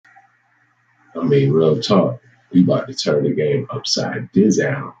I mean, real talk. We about to turn the game upside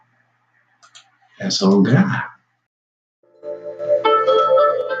down. That's on God.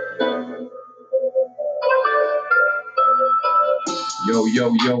 Yo,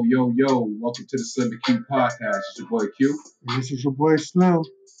 yo, yo, yo, yo. Welcome to the Slim and Q podcast. It's your boy Q. And this is your boy Slim,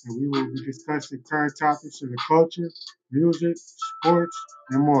 and we will be discussing current topics in the culture, music, sports,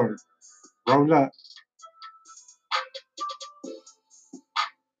 and more. Roll up.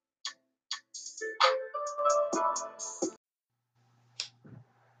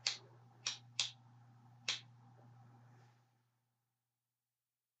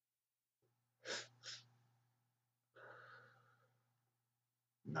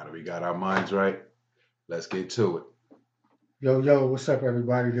 Now that we got our minds right, let's get to it. Yo, what's up,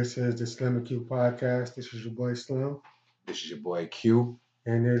 everybody? This is the Slim and Q podcast. This is your boy Slim, This is your boy Q.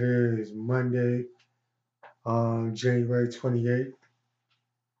 and it is Monday, January 28th.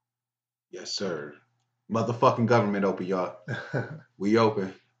 Yes, sir. Motherfucking government open, y'all. We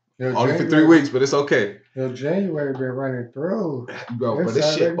open. Yo, Only for 3 weeks, but it's okay. Yo, January been running through. Bro, but It's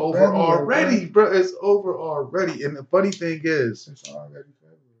this shit already over February, already, bro. It's over already. And the funny thing is, It's already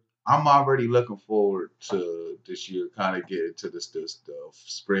February. I'm already looking forward to this year kind of getting to this the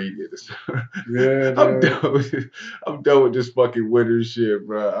spring. Yeah, I'm done with this fucking winter shit,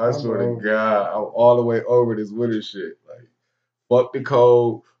 bro. I swear to God, I'm all the way over this winter shit. Like, fuck the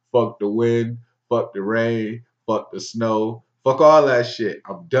cold, fuck the wind, fuck the rain, fuck the snow, fuck all that shit.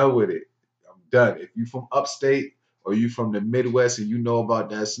 I'm done with it. I'm done. If you from upstate or you from the Midwest and you know about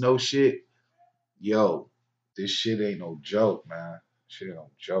that snow shit, yo, this shit ain't no joke, man. Shit ain't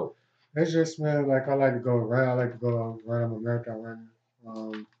no joke. It's just, man, like I like to go around. I like to go run. I'm a marathon runner.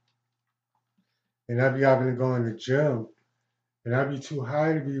 And I be having to go in the gym. And I'd be too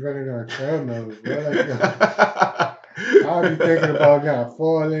high to be running on a treadmill, bro. I'd be thinking about not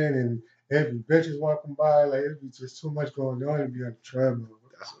falling and every bitches walking by. Like, it'd be just too much going on to be on a treadmill.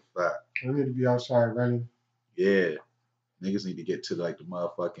 That's a fact. I need to be outside running. Yeah. Niggas need to get to like the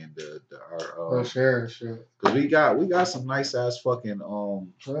motherfucking our Fresh air and shit. Cause we got some nice ass fucking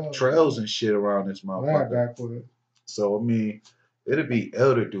trails and shit around this motherfucker. So I mean, it'd be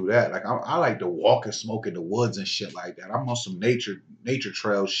ill to do that. Like I like to walk and smoke in the woods and shit like that. I'm on some nature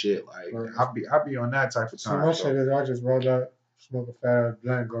trail shit. Like I be on that type of time. So my shit is I just roll up, smoke a fat ass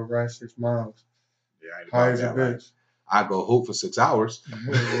blunt, go run 6 miles. Yeah, I ain't high as a bitch. I go hoop for 6 hours,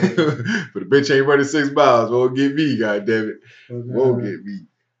 but the bitch ain't running 6 miles. Won't get me, goddamn it. Won't get me.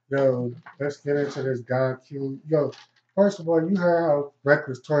 Yo, let's get into this guy Q. Yo, first of all, you heard how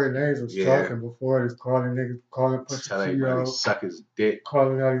reckless Torry Lanez was talking before this, calling Pusha T out, suck his dick,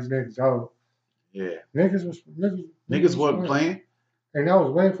 calling all these niggas out. Yeah, niggas wasn't playing, and I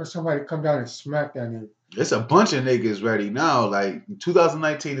was waiting for somebody to come down and smack that nigga. It's a bunch of niggas ready now. Like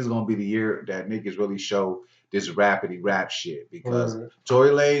 2019 is gonna be the year that niggas really show this rapidy rap shit because Torry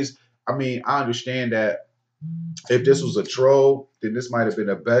Lanez. I mean, I understand that if this was a troll, then this might have been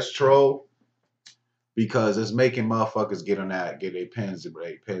the best troll because it's making motherfuckers get their pens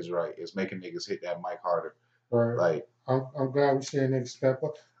right. It's making niggas hit that mic harder. Right. Like I'm glad we seeing niggas step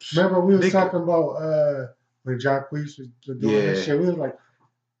up. Remember we was talking about when Jacquees was doing this shit. We was like,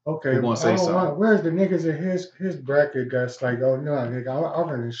 okay, where's the niggas in his bracket that's like, oh no, nigga, I'll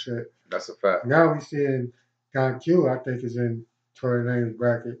run this shit. That's a fact. Now we seeing Don Q, I think, is in Torry Lanez's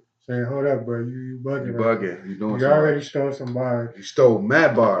bracket. Saying, hold up, bro, you bugging. You bugging. You doing You already stole some bars. You stole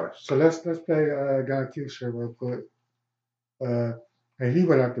mad bars. So let's play Don Q shit real quick. And he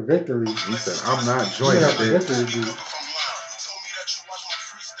went after Victory. He said, I'm not joining this. Victory beat.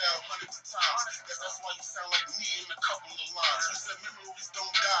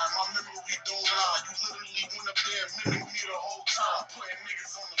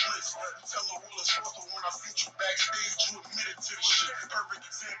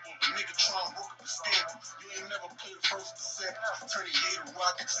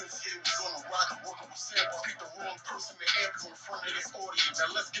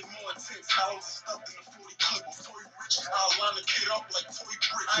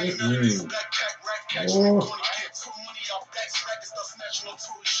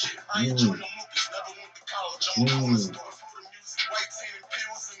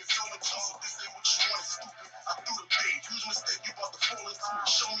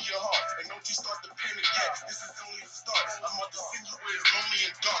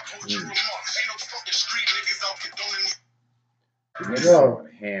 Yo,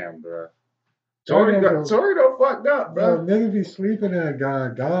 ham, bro. Torry don't fucked up, bro. Niggas be sleeping in a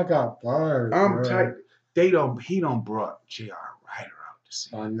Don. Don got bars. I'm tight. He don't brought J.R. Ryder out to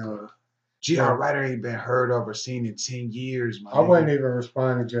see. I know. J.R. Ryder ain't been heard of or seen in 10 years, man. I wouldn't even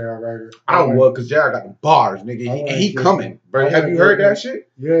respond to J.R. Ryder. I would, because J.R. got the bars, nigga. He coming. Bro, have you heard that shit?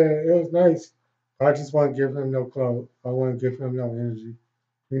 Yeah, it was nice. I just want to give him no clout. I want to give him no energy.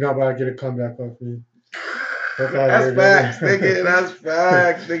 You know about to get a comeback off me. That's facts, nigga. That's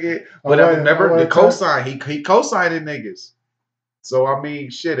facts, nigga. But remember the cosign. He co-signing niggas. So I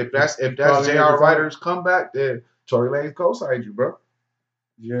mean, shit. If that's J.R. Ryder's comeback, then Tory Lanez co-signed you, bro.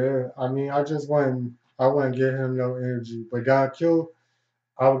 Yeah, I mean, I wouldn't give him no energy. But Don Q,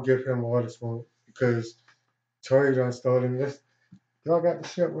 I would give him all the smoke because Tory done stolen this. Y'all got the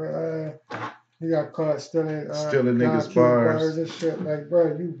shit where he got caught stealing niggas' bars and shit. Like,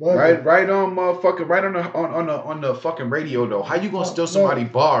 bro, you bugging. Right on, motherfucker. Right on the fucking radio though. How you gonna steal somebody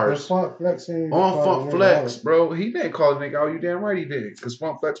bars? Funk Flex on Funk Flex, bro. He didn't call the nigga out. You damn right he did, cause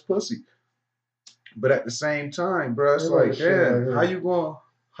Funk Flex pussy. But at the same time, bro, it's like, damn, how you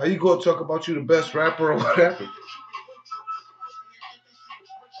gonna talk about you the best rapper or whatever?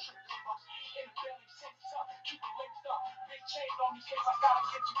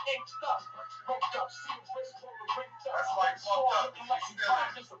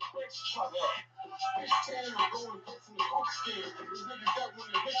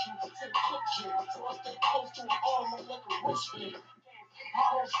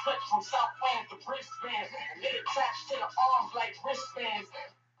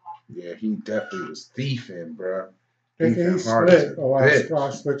 Yeah, he definitely was thieving, bro. Thinking he's slick. Oh,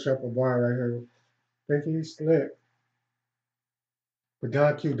 I'll switch up a bar right here. Thinking he's slick. But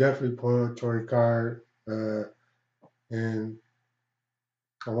Don Q definitely pulled Tory card. And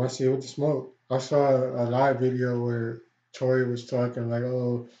I want to see it with the smoke. I saw a live video where Torry was talking like,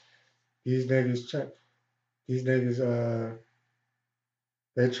 "Oh, these niggas,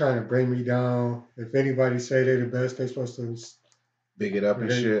 they trying to bring me down. If anybody say they the best, they supposed to big it up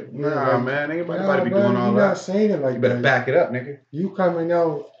and shit." Nah, like, man, ain't nobody be doing all that. You're not saying it like that. You better back it up, nigga. You coming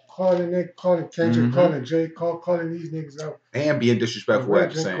out calling Kendrick, calling J. calling these niggas out, and being disrespectful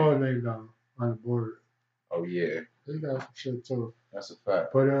at the same. Calling niggas down on the board. Oh yeah, they got some shit too. That's a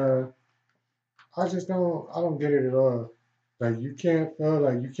fact. But I don't get it at all. Like you can't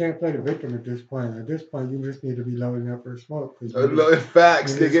play the victim at this point. At this point, you just need to be loading up for smoke.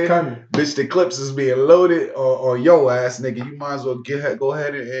 Facts, nigga. Bitch, the clips is being loaded on your ass, nigga. You might as well go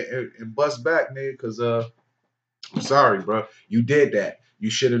ahead and bust back, nigga. Cause I'm sorry, bro. You did that. You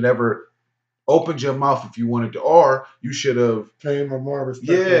should have never opened your mouth if you wanted to, or you should have came a more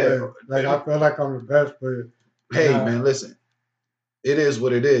respectful way. Like I feel like I'm the best, but hey, man, listen. It is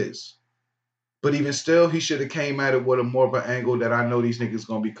what it is. But even still, he should have came at it with a more of an angle that I know these niggas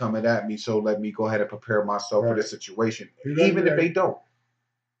gonna be coming at me. So let me go ahead and prepare myself for this situation. Even if they don't,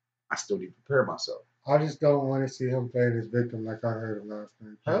 I still need to prepare myself. I just don't want to see him playing his victim like I heard him last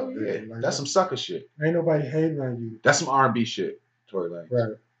night. Hell yeah, like, that's some sucker shit. Ain't nobody hating on you. That's some R&B shit, Tory Lanez.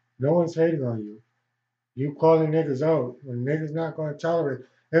 Right. No one's hating on you. You calling niggas out when niggas not gonna tolerate.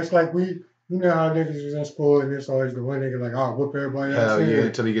 It's like you know how niggas was in school and it's always the one nigga like, oh, whoop everybody else. Hell yeah,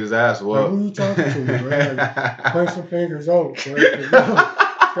 until he get his ass whooped. Like, who you talking to, bro? Like, point some fingers out, bro.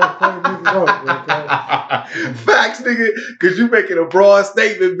 Facts, nigga, because you making a broad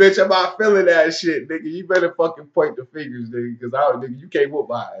statement, bitch. I'm not feeling that shit, nigga. You better fucking point the fingers, nigga, because nigga, you can't whoop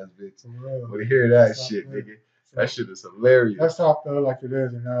my ass, bitch. I want to hear that shit, nigga. That shit is hilarious. That's how I feel like it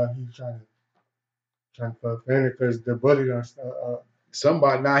is, and now he's trying to fuck it because the bully done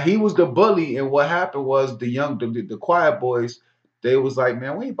somebody. Now he was the bully, and what happened was the quiet boys. They was like,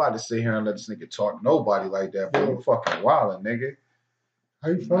 man, we ain't about to sit here and let this nigga talk to nobody like that, bro. You fucking wildin', nigga. How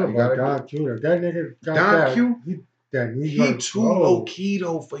you feel about Don Q? That nigga got Don Q? He too low key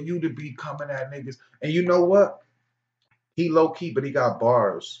though for you to be coming at niggas. And you know what? He low key, but he got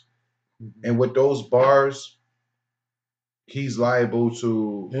bars. Mm-hmm. And with those bars, he's liable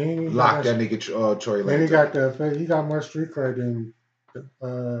to lock that nigga Tory Lanez. And he got more street cred than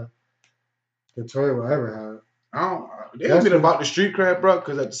Tory will ever have. It ain't been about the street cred, bro.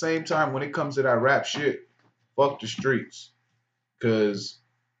 Because at the same time, when it comes to that rap shit, fuck the streets. Because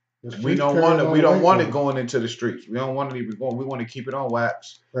we don't want it going into the streets. We don't want it even going. We want to keep it on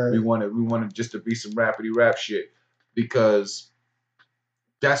wax. Right. We want it just to be some rapidy rap shit. Because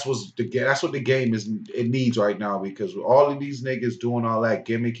that's what the game it needs right now. Because all of these niggas doing all that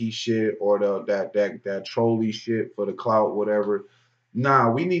gimmicky shit or that trolly shit for the clout, whatever.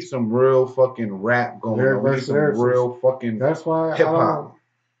 Nah, we need some real fucking rap going on. We need some real fucking hip hop.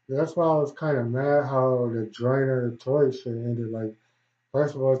 That's why I was kind of mad how the Joyner Tory shit ended. Like,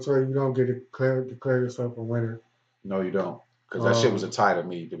 first of all, Tory, you don't get to declare yourself a winner. No, you don't. Because that shit was a tie to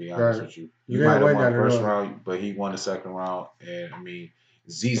me, to be honest with you. You might have won the first round, but he won the second round. And, I mean,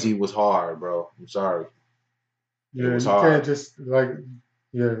 ZZ was hard, bro. I'm sorry. It Yeah, was you can't hard. just like,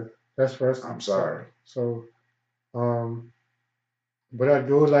 yeah, that's first. I'm sorry. So, um, but I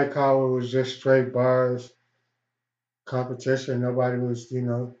do like how it was just straight bars, competition. Nobody was,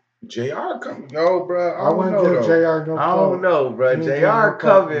 JR coming, yo, bro. I I don't wouldn't know give though. JR no I don't clout. know, bro. He ain't getting no JR clout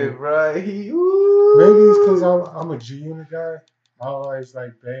from coming, me. bro. He, Maybe it's because ooh. I'm a G Unit guy. I always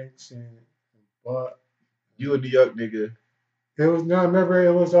like Banks and but You a New York nigga. it was no. Remember,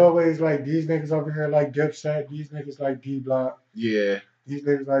 it was always like these niggas over here like Dipset. These niggas like D Block. Yeah, These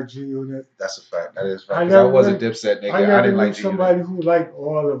niggas like G Unit. that's a fact. That is a fact. I Because I never was a really, Dipset I nigga. I never didn't knew like G Unit. somebody who liked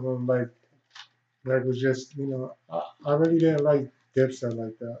all of them. Like was just I really didn't like Dipset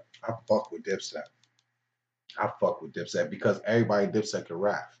like that. I fuck with Dipset. I fuck with Dipset because everybody in Dipset can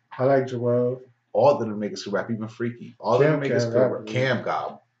rap. I like Joel. All of them niggas can rap, even Freaky. All of them Cam niggas can't could rap. rap. Cam got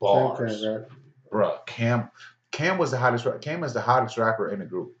Cam can't bars. rap. Bruh, Cam was the hottest. Cam is the hottest rapper in the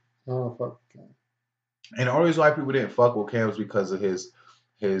group. I don't fuck with Cam. And the only reason why people didn't fuck with Cam was because of his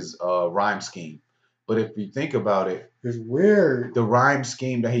rhyme scheme. But if you think about it, It's weird. the rhyme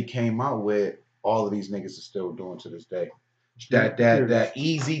scheme that he came out with, all of these niggas are still doing to this day. Yeah, That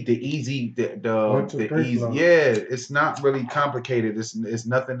easy, One, two, the three easy. flow. Yeah, it's not really complicated. It's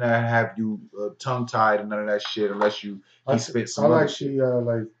nothing that have you tongue tied and none of that shit unless he spit some I other like shit.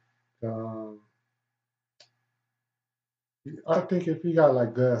 um, I think if he got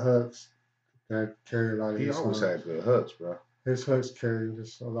like good hooks that carry a lot of He his always songs. had good hooks, bro. His hooks carry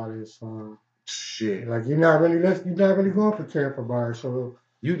just a lot of his songs. Shit. Like you're not really going for Cam for bars. So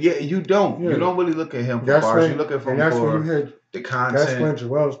You don't. yeah. You don't really look at him for That's bars. when You look at him that's when you for hit. the That's when content.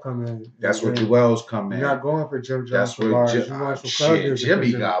 Joel's come in. That's where Then Joel's come you're in. not going for Jim Jones That's for where bars. You want some club shit. music for Jimmy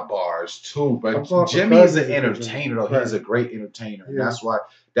Jimmy. got bars too, I'm but going for Jimmy club is an music for Jimmy. entertainer though. Right. He's a great entertainer, and Yeah. that's why.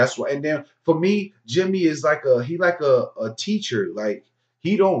 And then for me, Jimmy is like a teacher. Like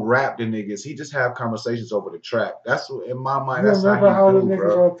he don't rap the niggas. He just have conversations over the track. That's what, in my mind. You That's how remember he how the do, nrapper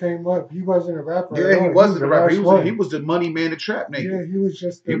bro. all came up? He wasn't a rapper at Yeah, he all. wasn't the a rapper. last one. He was the money man, the trap nigga. Yeah, he was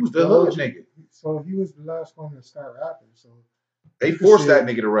just He was the hood OG. nigga. So he was the last one to start rapping. So They you could forced see that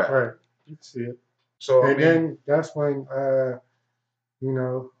it. nigga to rap. Right. You can see it. So I And mean, then that's when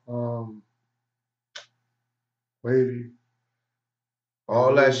Wavy.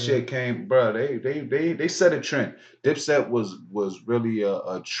 all that shit came, bro. They set a trend. Dipset was really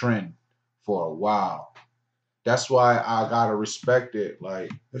a trend for a while. That's why I gotta respect it.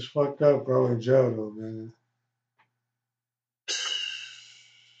 Like It's fucked up, bro, in jail though, man.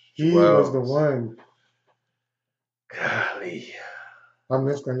 He was the one. Golly, I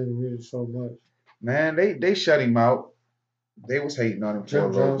miss that nigga music so much. man, they shut him out. They was hating on him for a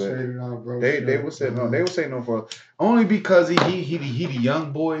Jim little Jones bit. hated on bro. They was saying no. They was saying no for only because he the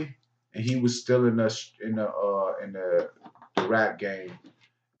young boy and he was still in the rap game.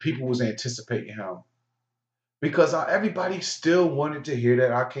 People was anticipating him because everybody still wanted to hear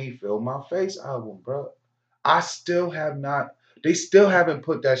that I Can't Feel My Face album, bro. I still have not. They still haven't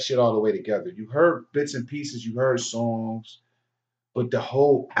put that shit all the way together. You heard bits and pieces. You heard songs, but the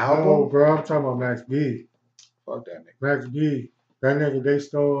whole album. No, bro, I'm talking about Max B. Fuck that nigga. Max B. That nigga, they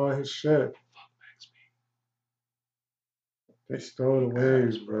stole all his shit. They stole the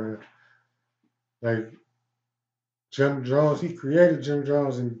waves, bro. Like Jim Jones, he created Jim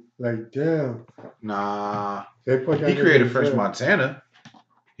Jones, and like, damn. Nah. They put that He created French shit. Montana.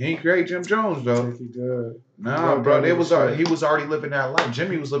 He ain't create Jim Jones though. I think he did. Nah, bro. He was already living that life.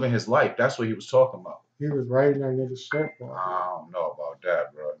 Jimmy was living his life. That's what he was talking about. He was writing that nigga shit, bro. I don't know about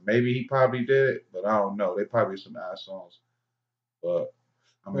that, bro. Maybe he probably did, but I don't know. They probably some ass songs. But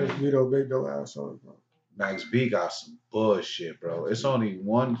I mean, Max B don't make no ass songs, bro. Max B got some bullshit, bro. It's only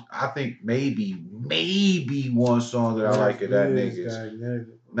one. I think maybe one song that I like of that nigga.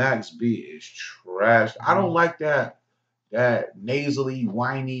 Max B is trash. I don't like that nasally,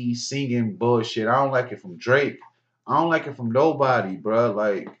 whiny, singing bullshit. I don't like it from Drake. I don't like it from nobody, bro.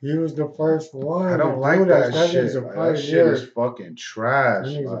 Like he was the first one. I don't like that shit. Like, that shit is fucking trash.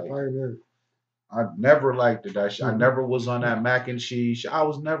 That nigga's like, a pioneer. I never liked it. That shit. I never was on that mac and cheese. I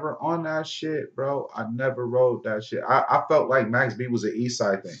was never on that shit, bro. I never wrote that shit. I felt like Max B was an East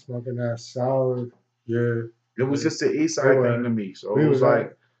Side thing. Smoking that sour, yeah. It was just an East Side thing to me. So it was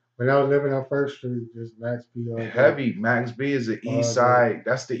like when I was living on First Street, just Max B. Heavy. Max B is an East Side.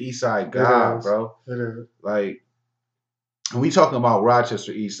 That's the East Side guy, bro. It is. Like, we talking about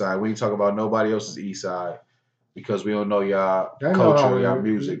Rochester East Side. We ain't talking about nobody else's East Side because we don't know y'all culture, y'all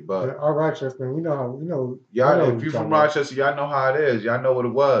music. But our Rochester, we know. Y'all, if you from Rochester, y'all know how it is. Y'all know what it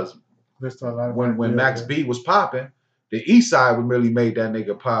was. When Max B was popping, the East Side really made that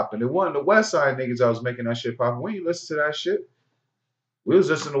nigga pop, and it wasn't the West Side niggas that was making that shit pop. When you listen to that shit, We was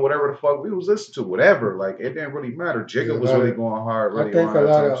listening to whatever the fuck we was listening to, whatever. Like it didn't really matter. Jigga was really going hard, I really think around a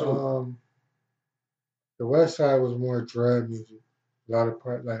that lot time of too. the West Side was more drug music. A lot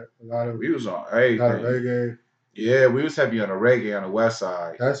of We was on reggae. Yeah, we was heavy on the reggae on the West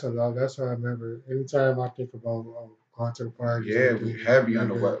Side. That's a lot. That's what I remember. Anytime I think about going to the parties, Yeah, I we think heavy on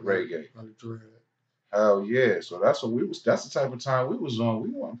the reggae. like dread. Hell yeah! So that's what we was. That's the type of time we was on. We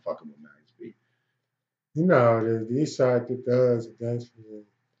wasn't fucking with 90s beat. You know, the East Side the thugs, the gangsters,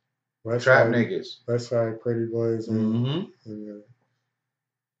 and Trap niggas. West Side pretty boys, Mm-hmm. and the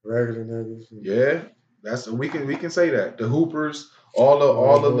regular niggas. Yeah, that's we can say that the Hoopers, all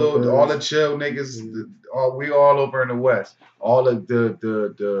the chill niggas, we all over in the West. All of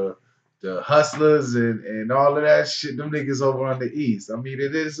the hustlers and all of that shit. Them niggas over on the East. I mean,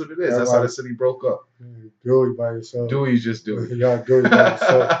 it is what it is. That's how the city broke up. Dewey by yourself. Dewey's just Dewey. Y'all Dewey by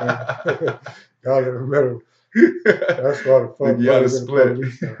yourself, man. Y'all in the middle. That's why the fuck y'all split.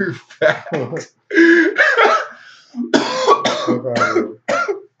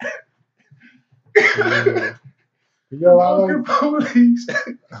 Yo, I like police.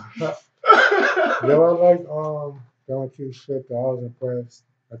 Yo, I like Don Q shit. I was impressed.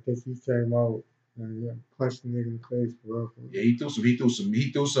 I think he came out and punched the nigga in the face for real. Yeah, he threw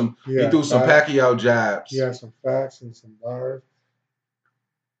some Pacquiao jabs. He had some facts and some bars.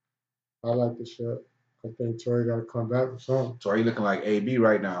 I like the shit. I think Torry got to come back with something. Torry looking like AB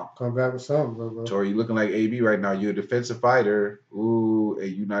right now. Come back with something, bro. Torry looking like AB right now. You're a defensive fighter. Ooh,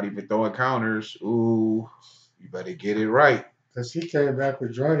 and you not even throwing counters. Ooh, you better get it right. Cause he came back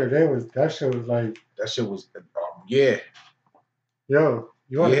with Joyner. That shit was yeah. Yo,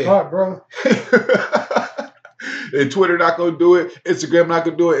 you want to talk, bro? And Twitter not gonna do it. Instagram not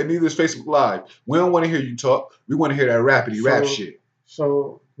gonna do it, and neither is Facebook Live. We don't want to hear you talk. We want to hear that rapidy rap shit.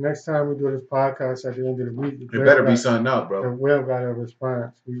 So next time we do this podcast at the end of the week, it better be something up, bro. If Will got a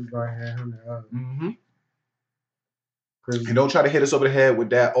response, we gonna hand him the other. Mm-hmm. And don't try to hit us over the head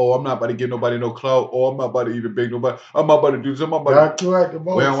with that. Oh, I'm not about to give nobody no clout. Oh, I'm not about to even big nobody. I'm not about to do this. I'm not about to.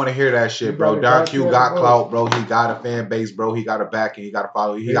 We don't want to hear that shit, bro. Don Q got clout, bro. He got a fan base, bro. He got a backing. He got a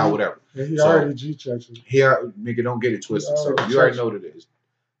following. He got whatever. He already G-checked you. Here, nigga, don't get it twisted. So you already know what it is.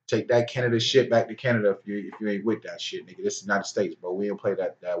 Take that Canada shit back to Canada if you ain't with that shit, nigga. This is United States, bro. We don't play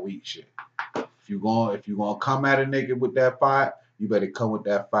that weak shit. If you gonna come at a nigga with that fight, you better come with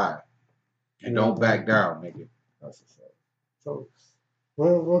that fight. And don't back down, nigga. That's a fact. So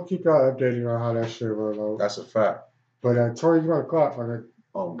we'll keep y'all updated on how that shit roll out. That's a fact. But Torry, you want to clap on it?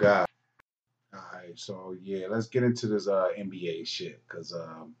 Oh God. All right, so yeah, let's get into this NBA shit because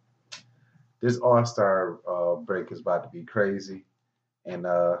this All-Star break is about to be crazy, and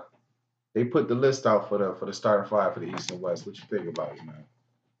they put the list out for the starting five for the East and West. What you think about it, man?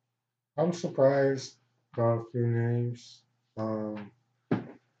 I'm surprised by a few names.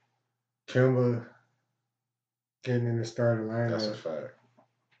 Kemba getting in the starting lineup. That's a fact.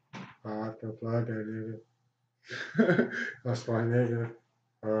 I have to applaud that nigga. That's my nigga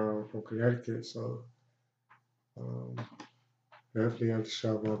from Connecticut, so definitely have to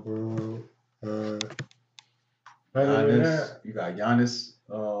shout my bro. Other than that, you got Giannis.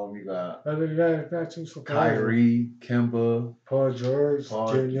 You got other than that, it's not too surprising. Kyrie, Kemba, Paul George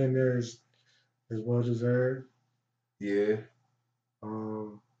getting in there is well deserved. Yeah.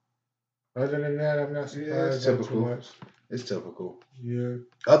 Other than that, I'm not surprised by too much. It's typical. Yeah.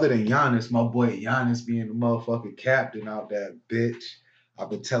 Other than Giannis, my boy Giannis being the motherfucking captain out that bitch. I've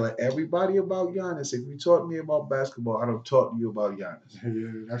been telling everybody about Giannis. If you talk to me about basketball, I don't talk to you about Giannis.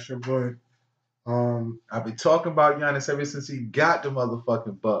 Yeah, that's your boy. I've been talking about Giannis ever since he got the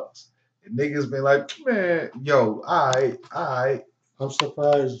motherfucking Bucks. And niggas been like, man, yo, all right. I'm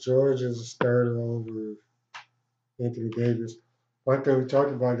surprised George is a starter over Anthony Davis. One thing we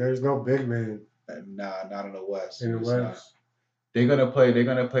talked about, there's no big man. Nah, not in the West. In the West. Not. They're gonna play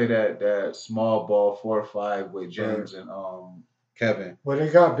that small ball 4-5 with James and Kevin. Well, they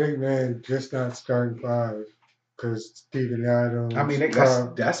got big man, just not starting five. Because Steven Adams. I mean,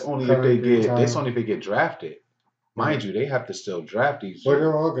 that's only if they get drafted. Mind you, they have to still draft these. Well,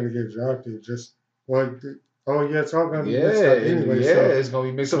 they're all gonna get drafted. It's all gonna be mixed up anyway. Yeah, it's gonna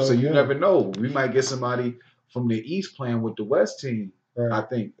be mixed up. So you never know. We might get somebody from the East playing with the West team. Right. I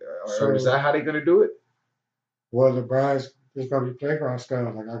think. Or is that how they're gonna do it? Well, LeBron's is gonna be playground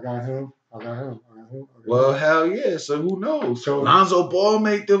style. Like I got him. Well, hell yeah. So who knows? So Lonzo Ball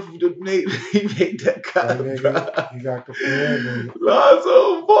made he made that cut. He got the plan.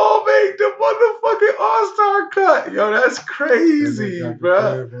 Lonzo Ball made the motherfucking All-Star cut. Yo, that's crazy,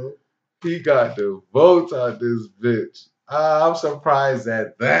 bro. He got the votes on this bitch. I'm surprised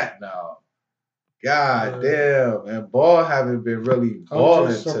at that now. God damn, and Ball haven't been really I'm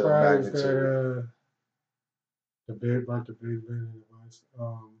balling just to surprised magnitude. that the Big Ben in the West.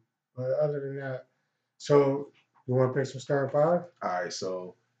 But other than that, so you want to pick some starting five? All right,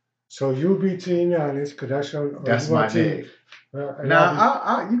 so You be Team Giannis because that's your. Or that's you my want Team? nigga. And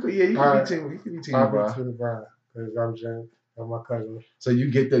I'll be. You could, yeah, you All could right, be team, you could be team I'll be LeBron. Team LeBron because I'm James. I'm my cousin. So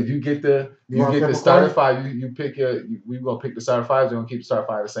you get the starting five. You pick we gonna pick the starting fives. We're gonna keep the starting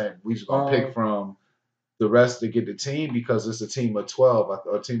five the same. We just gonna pick from the rest to get the team because it's a team of 12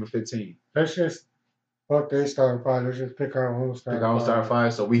 or a team of 15. Let's just fuck they starting five. Let's just pick our own starting Pick our own starting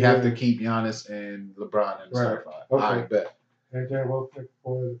five. So we have to keep Giannis and LeBron in the starting five. Okay. I bet. And then we'll pick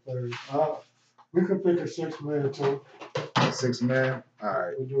for the third. We could pick a 6-man too. 6-man. All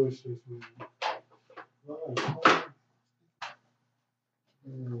right. We'll do a 6-man.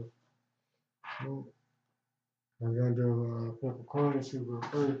 I'm gonna do purple corn super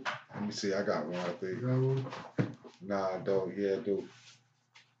first. Let me see. I got one. I think. No. Nah, I don't. Yeah, I do.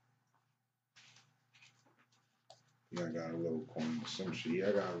 Yeah, I got a little coin. Some shit. Yeah,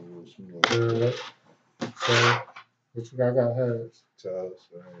 I got a little. So, what you got? I got heads. Tails.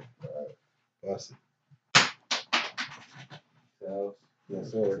 All right. Bust it. Tails.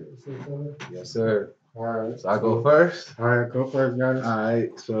 Yes, sir. Yes, sir. All right. So I go first. All right, go first, Giannis. All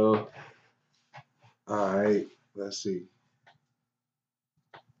right. So, all right. Let's see.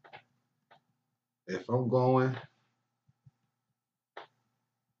 If I'm going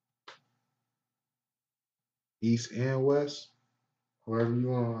East and West, wherever you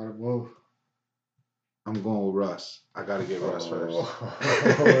want, out of both. I'm going with Russ. I gotta get Russ first.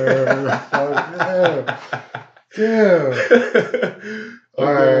 Yeah. I'm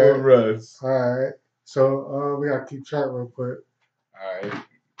going with Russ. All right. So we gotta keep track real quick. All right.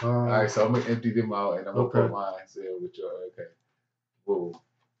 All right. So I'm gonna empty them out and I'm gonna put mine there with your. Okay. Whoa.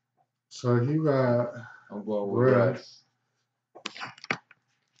 So you got. I'm going with Russ.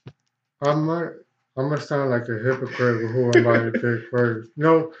 I'm gonna sound like a hypocrite with who I'm about to pick first.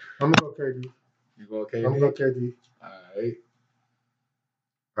 No, I'm gonna go KD. You go KD? I'm gonna go KD. All right.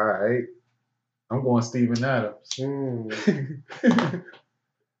 All right. I'm going Steven Adams.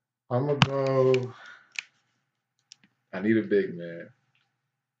 I'm gonna go. I need a big man.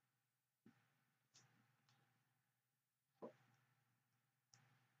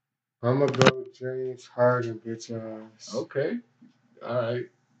 I'm gonna go James Harden, bitch ass. Okay. All right.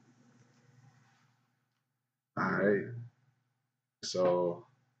 All right. So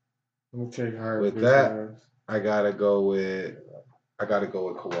I'm gonna take Harden. With that, ass. I gotta go with Kawhi. I gotta go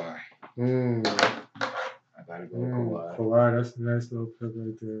with Kawhi. Kawhi, that's a nice little pick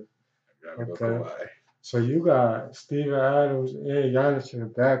right there. I gotta go Kawhi. So you got Steven Adams and Giannis in the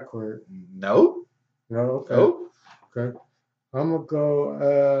backcourt. No. No. Okay. Nope. Okay. I'm gonna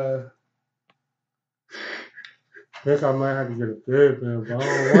go. I think I might have to get a big man, but I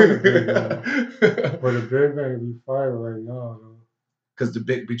don't want a big man. But a big man would be fire right now, though. Because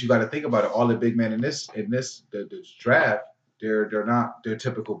but you got to think about it. All the big men in this draft, they're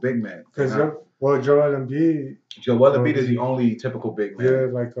typical big men. Because Joel Embiid. Joel Embiid is the only typical big man. Yeah,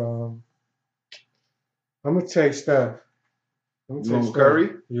 like I'm gonna take Steph. You want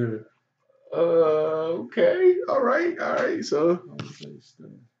Curry? Yeah. Okay. All right. So. I'm gonna take Steph.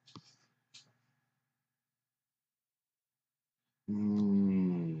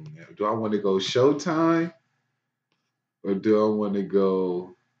 Do I want to go Showtime or do I want to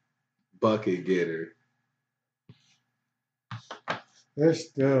go Bucket Getter? There's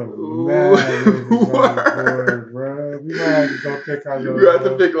still mad board, bro. We might have to go pick our little. You have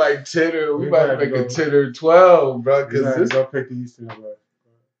to pick like 10 or we might have to pick a 10 or 12, bro. We might have to go pick the Eastern West.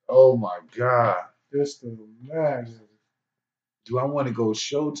 Oh my God. There's still mad. Do I want to go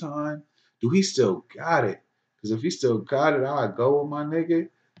Showtime? Do he still got it? Because if he still got it, I'd go with my nigga.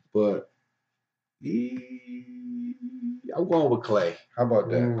 But I'm going with Clay. How about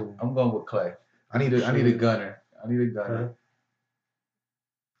that? I'm going with Clay. I need a gunner. Okay.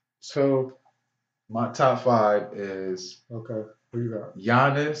 So my top 5 is okay. Who you got?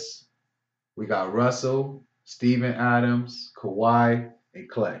 Giannis. We got Russell, Steven Adams, Kawhi, and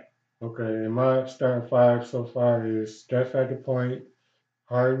Clay. Okay, and my starting 5 so far is Steph at the point,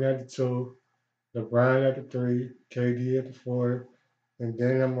 Harden at the 2, LeBron at the 3, KD at the 4, and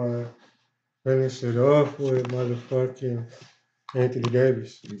then I'm gonna finish it off with motherfucking Anthony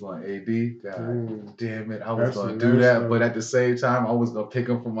Davis. You going AD? God damn it! I was gonna do that, but at the same time, I was gonna pick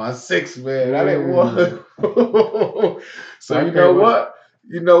him for my 6th man. I didn't want. So you know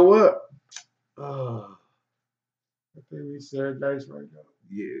what? I think we said nice right now.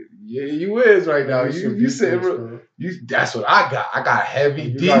 Yeah, you is right now. need some You said defense, though. that's what I got. I got heavy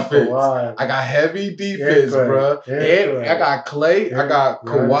You got defense. Kawhi. I got heavy defense, Clay. bro. And Clay. I got Clay. I got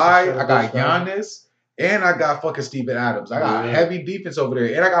Giannis Kawhi. I got is better. Giannis. And I got fucking Steven Adams. I got heavy defense over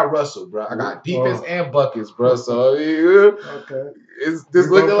there. And I got Russell, bro. I got defense and buckets, bro. So Okay. it's this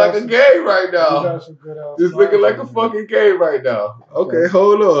looking like a game right You now. got some good It's looking like a fucking game right now. Okay,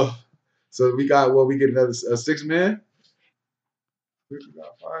 hold on. So we got we get another 6 man. We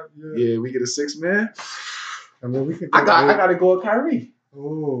got 5, Yeah, we get a 6 man. I mean, we could. I gotta go with Kyrie.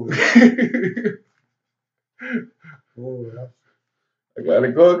 Oh. I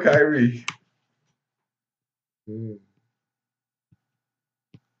gotta go with Kyrie. I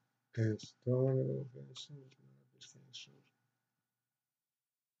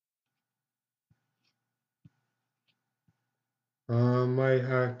might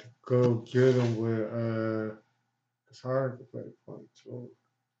have to go get him with it's hard to play point too.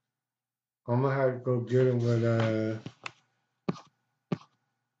 I'm gonna have to go get him with do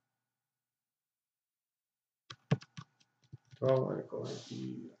I want to go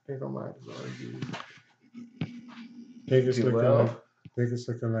Embiid? I think I might have to go Embiid. Think it's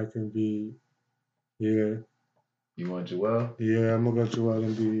looking like Embiid. Yeah. You want Joel? Yeah, I'm gonna go Joel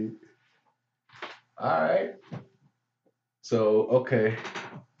Embiid. All right. So okay,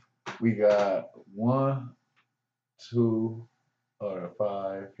 we got 1, 2, or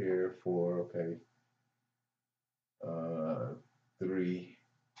 5 here, 4. Okay. 3.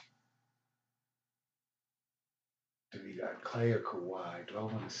 Do we got Clay or Kawhi? Do I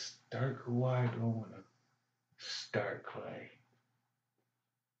want to start Kawhi? Do I want to start Clay?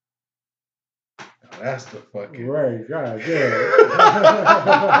 Now that's the fucking right. God, yeah.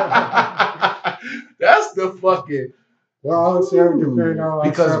 That's the fucking. Well, obviously, depending on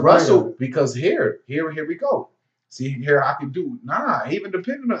because Russell. Because here we go. See here, I can do even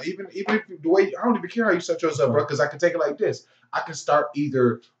depending on even if the way I don't even care how you set yours up, bro. Because I can take it like this. I can start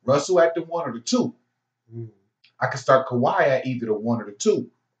either Russell at the 1 or the 2. I can start Kawhi at either the 1 or the 2.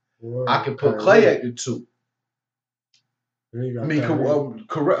 I can put Clay at the 2. I mean, and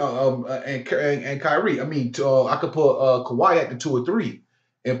Kyrie. I mean, I could put Kawhi at the 2 or 3,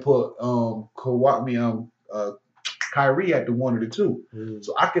 and put Kyrie at the 1 or the 2.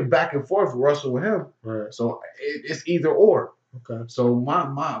 So I can back and forth Russell with him. Right. So it's either or. Okay. So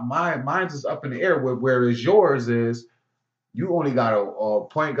mine's is up in the air. Whereas yours is, you only got a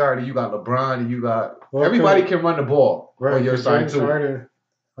point guard, and you got LeBron, and you got everybody can run the ball on your side too.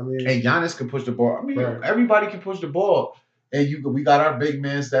 And Giannis can push the ball. I mean, everybody can push the ball. And we got our big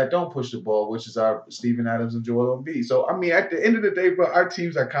men that don't push the ball, which is our Steven Adams and Joel Embiid. So I mean, at the end of the day, bro, our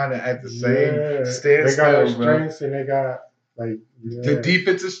teams are kind of at the same standstill. They got their strengths, and they got the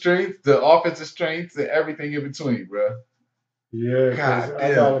defensive strength, the offensive strengths, and everything in between, bro. Yeah, because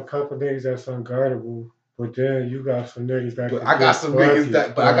I got a couple niggas that's unguardable, but then you got some niggas that. But I got some niggas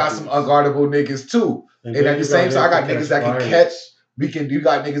that, but I got some unguardable niggas too. And at the same time, I got niggas that can catch. You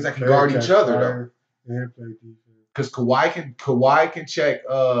got niggas that can guard each other though. And play defense. Because Kawhi can check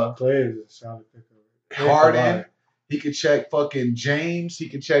Clay is a solid picker. Harden. He can check fucking James. He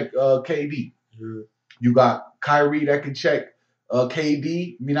can check KD. Yeah. You got Kyrie that can check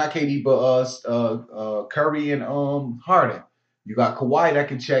KD. I mean not KD, but Curry and Harden. You got Kawhi that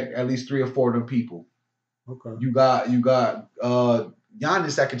can check at least 3 or 4 of them people. Okay. You got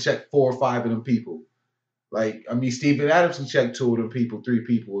Giannis that can check 4 or 5 of them people. Like, I mean, Steven Adams can check 2 of them people, 3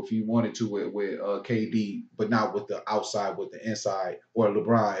 people if he wanted to with KD, but not with the outside, with the inside, or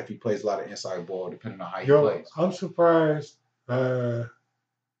LeBron if he plays a lot of inside ball, depending on how he plays. I'm surprised KD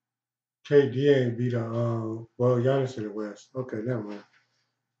ain't beat Giannis in the West. Okay, never mind.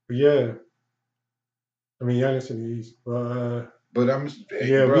 But yeah, I mean Giannis in the East. But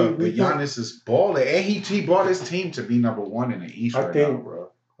Giannis is balling, and he brought his team to be number 1 in the East now, bro.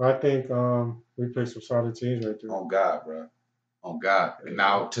 I think we play some solid teams right there. On God, bro. On God. And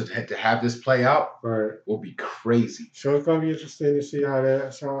now to have this play out will be crazy. So it's gonna be interesting to see how it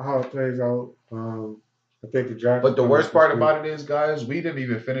plays out. I think the draft. But the worst part about it is, guys, we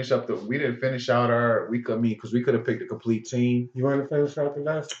didn't finish out because we could have picked a complete team. You want to finish out the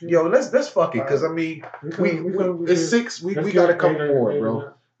last team? Yo, let's fuck it, because I mean it's 6. We got a couple more,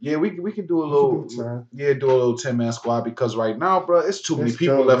 bro. Yeah, we can do a little do a little 10-man squad, because right now, bro, it's too many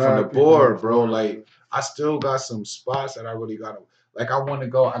people left on the board, bro. Like, I still got some spots that I really gotta I want to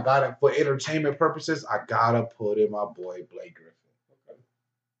go. I gotta, for entertainment purposes, I gotta put in my boy Blake Griffin.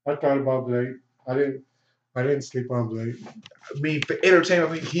 Okay. I thought about Blake. I didn't sleep on Blake. I mean, for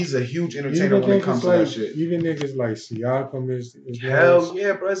entertainment, he's a huge entertainer when it comes to that shit. Even niggas like Siakam is hell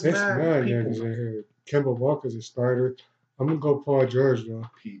yeah, bro. It's mad niggas in here. Kemba Walker's a starter. I'm gonna go Paul George though.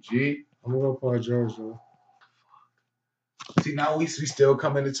 PG. I'm gonna go Paul George though. See, now we still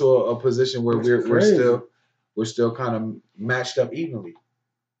coming into a position where It's we're crazy. still kind of matched up evenly.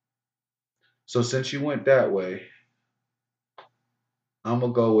 So since you went that way, I'm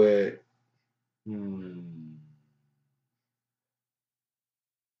gonna go with.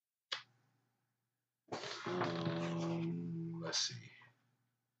 Let's see,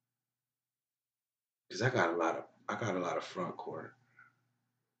 because I got a lot of front court.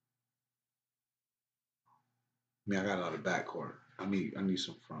 I mean, I got a lot of back court. I need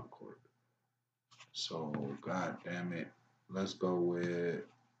some front court. So, god damn it, let's go with.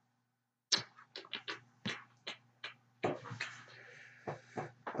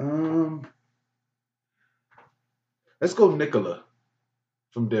 Let's go Nikola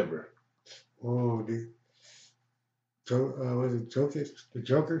from Denver. Oh, was it Jokic? The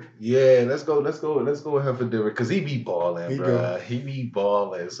Joker? Yeah, let's go with him for Denver because he be balling, bro. He be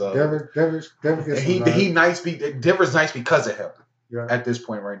balling. So Denver gets some love. he nice. Denver's nice because of him. Yeah. At this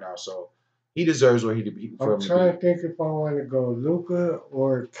point right now, so he deserves where he to be. I'm trying to think if I want to go Luka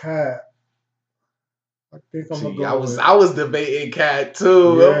or Cat. I think I'm gonna go. I was debating Cat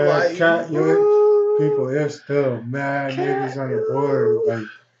too. Yeah, I'm like, Cat. People, there's still mad niggas on the board. Like,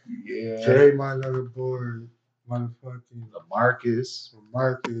 Draymond on the board. Motherfucking LaMarcus.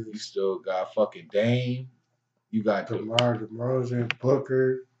 You still got fucking Dame. You got DeRozan,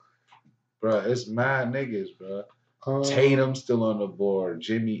 Booker. Bro, it's mad niggas, bro. Tatum still on the board.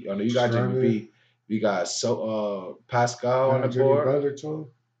 Jimmy, oh no, you got Jimmy B. You got Pascal on the board. Jimmy Butler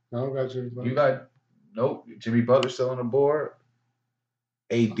too. No, I don't got Jimmy Butler. You got Jimmy Butler still on the board.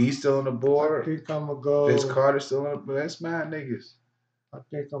 AD still on the board. I think I'm gonna go. Vince Carter still on the board. That's mad niggas. I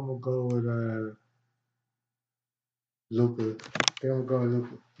think I'm gonna go with Luka. I think I'm gonna go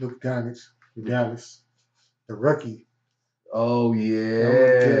with Luka Dallas, the rookie. Oh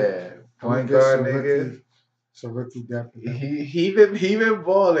yeah, point guard nigga. So rookie definitely. He been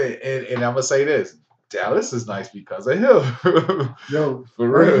balling, and I'm gonna say this: Dallas is nice because of him. Yo, for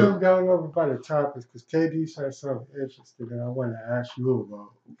real. I'm down over by the topics because KD said something interesting that I want to ask you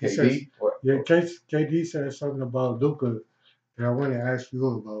about. KD said something about Luka that I want to ask you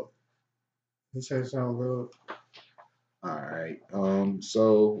about. He said something real. All right.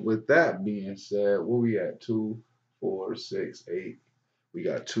 So with that being said, where we at? 2, 4, 6, 8. We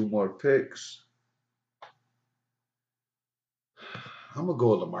got 2 more picks. I'm gonna go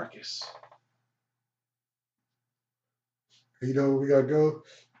with LaMarcus. You know what we gotta do?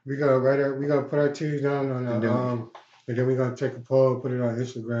 We gotta put our teams down on and then we're gonna take a poll, put it on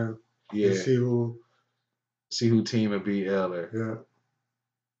Instagram. Yeah. And see who team would be Eller. Yeah.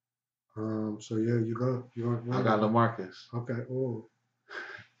 So yeah, you go. I got LaMarcus. Okay. Oh.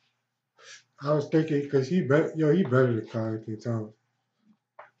 I was thinking because he better than Karl Anthony Towns.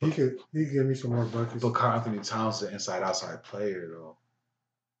 He give me some more buckets. But Karl Anthony Towns is an inside-outside player though.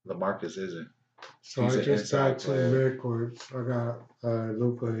 LaMarcus isn't. So I just got 2 midcourts. I got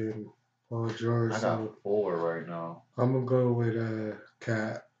Luka and Paul George. I got 4 right now. I'm gonna go with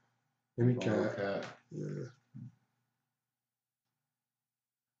Cat. Give me Cat. Yeah.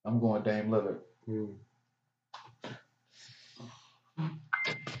 I'm going Dame Lillard.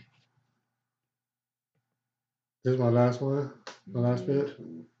 This is my last one. My last pick.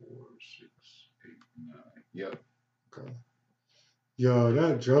 2, 4, 6, 8, 9. Yep. Okay. Yo,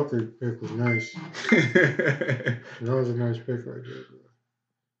 that Joker pick was nice. That was a nice pick right there, bro.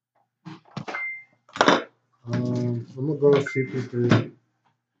 I'm gonna go with CP3.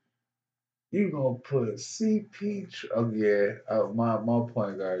 You gonna put CP? Oh yeah. My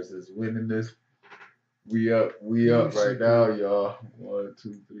point guards is winning this. We up right now, y'all. 1,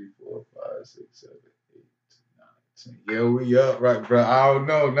 2, 3, 4, 5, 6, 7, 8, 9, 10. Yeah, we up, right, bro. I don't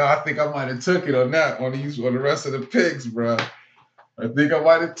know. No, I think I might have took it on that one. On the rest of the picks, bro. I think I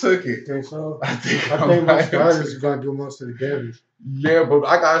might have took it. Think so? I think my starters are gonna do most of the damage. Yeah, but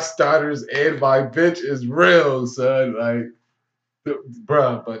I got starters and my bench is real, son. Like,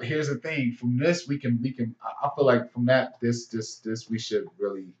 bruh. But here's the thing: from this, we can. I feel like from that, this, we should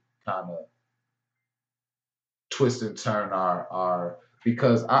really kind of twist and turn our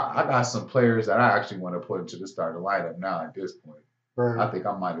because I got some players that I actually want to put into the starting lineup now at this point. Right. I think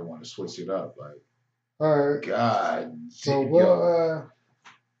I might want to switch it up. Like, all right. God. So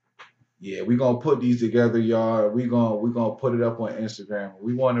yeah, we gonna put these together, y'all. We gonna put it up on Instagram.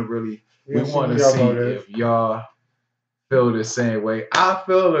 We want to really, we want to see if y'all feel the same way. I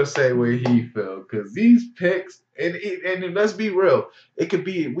feel the same way he feel because these picks and let's be real, it could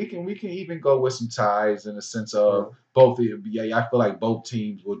be we can even go with some ties in the sense of both. Yeah, I feel like both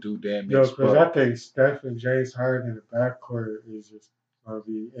teams will do damage. Yo, because I think Steph and James Harden in the backcourt is just gonna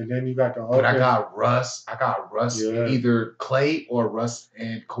be, and then you got the offense. But I got Russ. Either Clay or Russ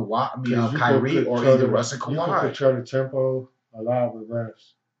and Kawhi. I mean, Kyrie or either Russ and Kawhi. You can control the tempo a lot with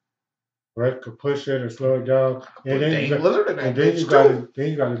Russ. Russ could push it or slow it down, and then you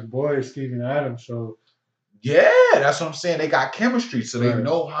got his boy Steven Adams. So yeah, that's what I'm saying. They got chemistry, so they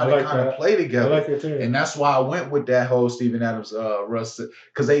know how to kind of play together. I like it too. And that's why I went with that whole Steven Adams, Russ,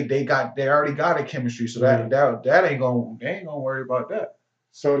 because they already got a chemistry, so that ain't gonna worry about that.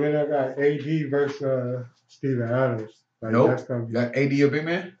 So then I got AD versus Steven Adams. Like, nope. Got AD a big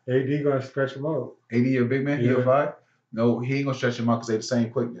man? AD gonna stretch him out. AD a big man? He a 5? No, he ain't gonna stretch him out because they the same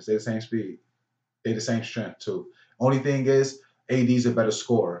quickness, they the same speed, they the same strength too. Only thing is AD's a better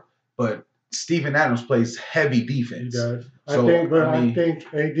scorer, but Steven Adams plays heavy defense. He does. So, I think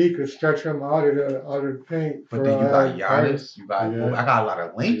AD could stretch him out of the paint. But then you got Giannis. I got a lot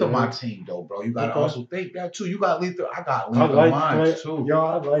of length on my team though, bro. You got to also think that too. You got length. I got length on mine too. Yo,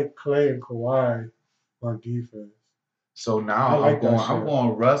 I like Clay and Kawhi on defense. So now I'm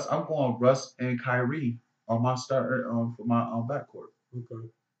going Russ. I'm going Russ and Kyrie on my starter for my backcourt. Okay.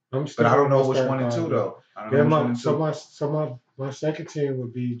 But I don't know which 1 and 2 though. My second team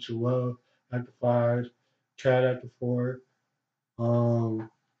would be Joel at the 5, Chad at the 4, Paul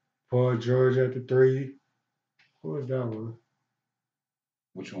George at the 3. Who was that one?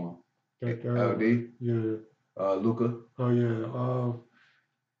 Which one? LD? Yeah. Luka? Oh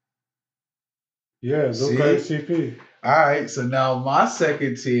yeah. Yeah, Luka and CP. All right, so now my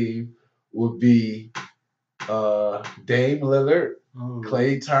second team would be Dame Lillard,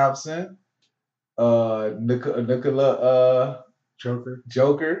 Klay Thompson, Nikola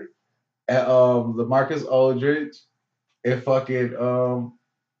Joker, and LaMarcus Aldridge, and fucking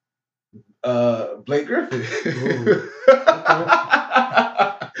Blake Griffin.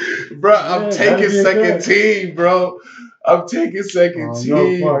 Bro, I'm taking second team, bro. I'm taking second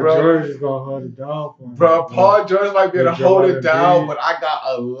team, Paul bro. George is gonna hold it down for me. Bro, Paul George might be able to hold it down, but I got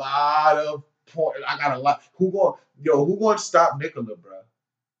a lot of points. I got a lot. Who going to stop Nikola, bro?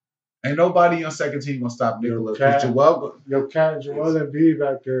 Ain't nobody on second team gonna stop Nikola. Joel Embiid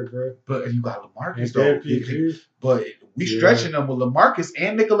back there, bro. But you got LaMarcus though. But we stretching them with LaMarcus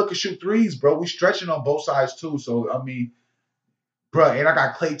and Nikola can shoot threes, bro. We stretching on both sides too. So I mean, bro, and I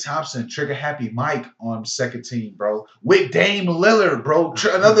got Klay Thompson, Trigger Happy Mike on second team, bro. With Dame Lillard, bro.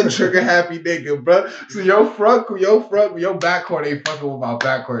 Another Trigger Happy nigga, bro. So your backcourt ain't fucking with my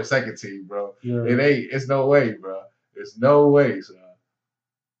backcourt second team, bro. Yeah. It's no way, bro. There's no way, son.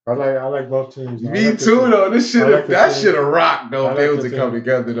 I like both teams. Me too, though. That should have rocked, though, if they was to come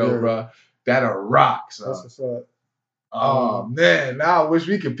together, though, bro. That'll rock, son. That's what's up. Oh, man. Now I wish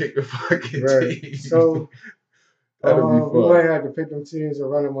we could pick the fucking team. So, we might have to pick them teams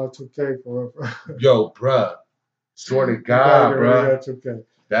and run them on 2K for Yo, bruh. Swear to God, bruh.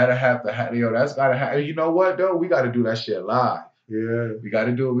 That'll have to happen. Yo, that's got to happen. You know what, though? We got to do that shit live. Yeah. We got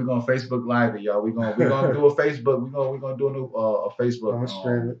to do it. We're going to Facebook Live it, y'all. We're going to do a Facebook. We're going to do a Facebook.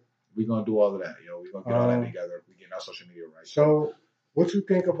 We're going to do all of that, yo. We're going to get all that together. We're getting our social media right. So, what you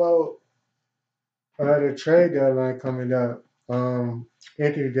think about the trade deadline coming up?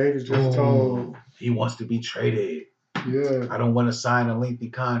 Anthony Davis just told he wants to be traded. Yeah. I don't want to sign a lengthy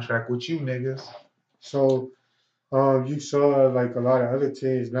contract with you niggas. So, you saw like a lot of other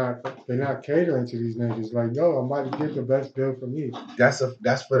teams they're not catering to these niggas. Like, yo, I'm about to get the best deal for me. That's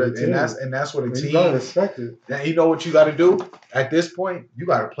for the team. And that's what the team. You gotta respect it. Now, you know what you got to do at this point? You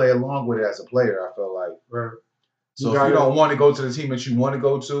got to play along with it as a player. I feel like. Right. So if you don't want to go to the team that you want to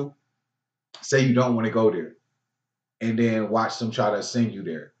go to, say you don't want to go there, and then watch them try to send you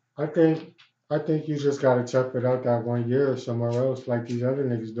there. I think you just gotta tough it out that 1 year or somewhere else, like these other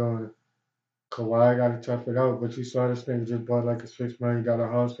niggas doing. Kawhi got to tough it out, but you saw this thing just bought like a $6 million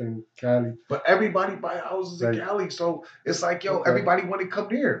house in Cali. But everybody buy houses in Cali, so it's like, yo, everybody want to come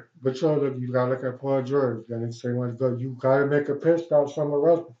there. But yo, look, you gotta look at Paul George. Then say want to go, you gotta make a pitch stop somewhere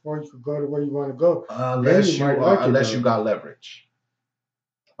else before you could go to where you want to go. Unless you got leverage.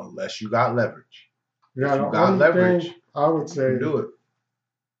 Unless you got leverage. Yeah, if you got leverage, I would say do it.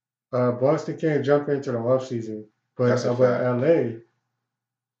 Boston can't jump into the offseason, but LA.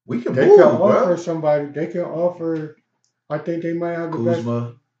 We can they move, can offer bro. Somebody. They can offer. I think they might have the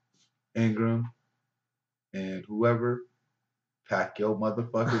Kuzma, Ingram, and whoever. Pack your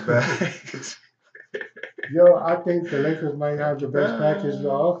motherfucking bags. Yo, I think the Lakers might have the best package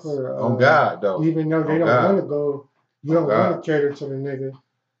to offer. On God, though. Even though they don't want to go, You Oh don't want God, to cater to the nigga,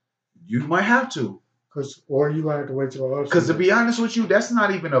 you might have to. or you gonna have to wait till the Because to offseason. be honest with you, that's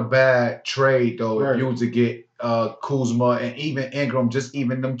not even a bad trade though. If you Right. were to get Kuzma and even Ingram, just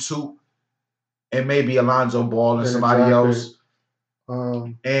even them two, and maybe Alonzo Ball and And a somebody draft pick.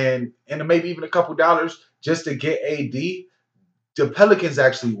 else, and maybe even a couple dollars just to get AD, the Pelicans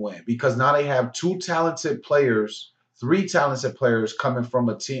actually win because now they have two talented players, three talented players coming from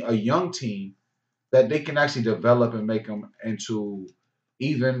a young team that they can actually develop and make them into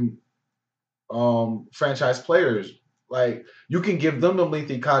even franchise players. Like you can give them the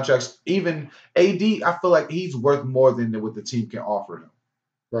lengthy contracts. Even AD, I feel like he's worth more than what the team can offer him.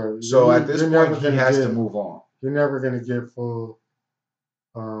 Right. So at this You're point, never he gonna has to get. move on. You're never gonna get full.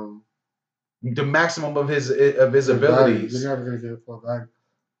 The maximum of his His value. You're abilities. never gonna get full value.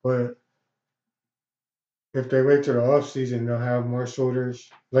 But if they wait till the offseason, they'll have more shooters.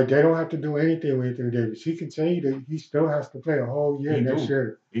 Like they don't have to do anything with Anthony Davis. He can tell you that he still has to play a whole year He next do.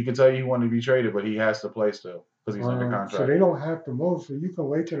 year. He can tell you he wanted to be traded, but he has to play still because he's under So contract. they don't have to move. So you can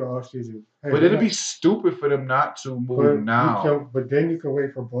wait till the offseason. Hey, But it'd be stupid for them not to move now. But then you can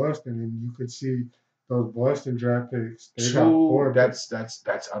wait for Boston, and you could see those Boston draft picks. They got True, four. that's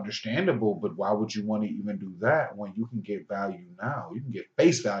understandable, but why would you want to even do that when you can get value now? You can get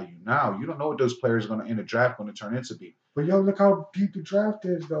face value now. You don't know what those players are going to in the draft going to turn into be. But yo, look how deep the draft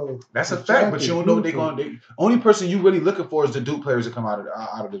is, though. That's The a fact, draft but is you don't know what they're beautiful. going to. Only person you really looking for is the Duke players that come out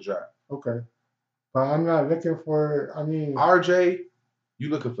of the draft. Okay, but I'm not looking for. I mean, RJ, you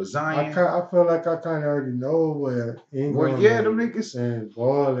looking for Zion? I feel like I kind of already know where Well, Ingram yeah, them niggas. and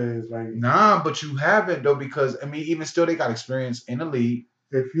Ball is. Like, Nah, but you haven't though because I mean, even still, they got experience in the league.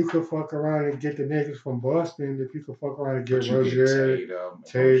 if you could fuck around and get the niggas from Boston, if you could fuck around and get But you get Rozier,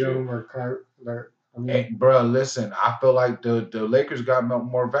 Tatum, or Kyrie, like, I mean, Hey, bro, listen, I feel like the Lakers got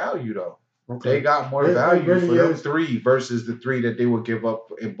more value though. okay. They got more It value really for them is. three versus the three that they would give up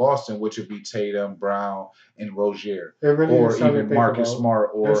in Boston, which would be Tatum, Brown, and Rozier, It really or is something even to think Marcus about. Smart,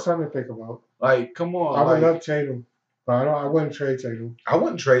 It's or something to think about. like, come on, I would like love Tatum, but I wouldn't trade Tatum. I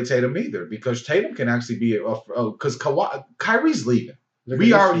wouldn't trade Tatum either because Tatum can actually be because Kyrie's leaving.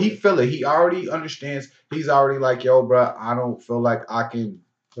 He feel it. He already understands. He's already like, yo, bro, I don't feel like I can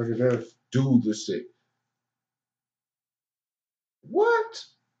Look at this. do the shit. What?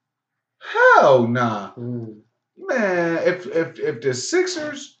 Hell nah. Man, if the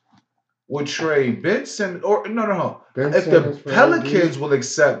Sixers would trade Ben Simmons or no. If the Pelicans will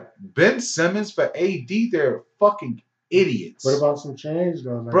accept Ben Simmons for AD, they're fucking idiots. What about some change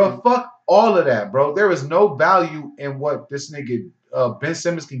though? Like, bro, fuck all of that, bro. There is no value in what this nigga Ben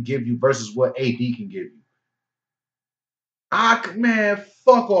Simmons can give you versus what AD can give you. Man,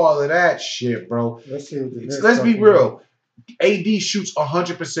 fuck all of that shit, bro. Let's see what the next Let's be real. AD shoots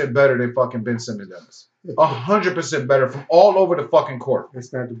 100% better than fucking Ben Simmons does. 100% better from all over the fucking court.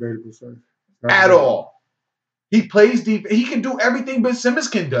 It's not debatable, sir. At all. He plays deep. He can do everything Ben Simmons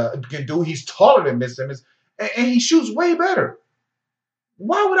can do. He's taller than Ben Simmons, and he shoots way better.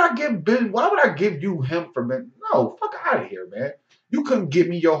 Why would I give you him for Ben? No, fuck out of here, man. You couldn't give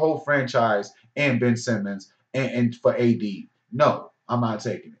me your whole franchise and Ben Simmons and for AD. No, I'm not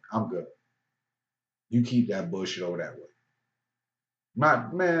taking it. I'm good. You keep that bullshit over that way.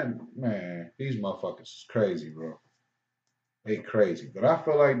 Man, these motherfuckers is crazy, bro. They crazy. But I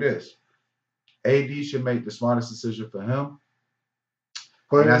feel like this. AD should make the smartest decision for him.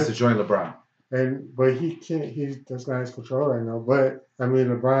 And that's to join LeBron. But he can't. That's not his control right now. But I mean,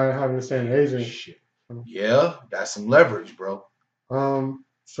 LeBron having the same agent. Shit. Yeah, that's some leverage, bro.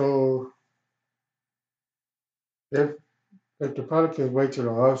 So if the Pelicans wait till the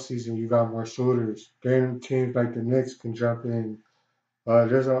offseason, you got more shooters. Then teams like the Knicks can jump in.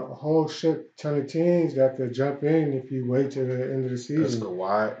 There's a whole shit ton of teams that could jump in if you wait till the end of the season.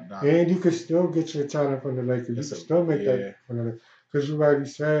 And you could still get your talent from the Lakers. You can still make that from the Lakers. Because you already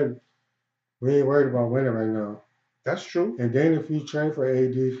said we ain't worried about winning right now. That's true. And then if you trade for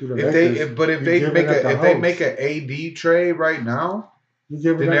AD to the Lakers, if they make an AD trade right now, you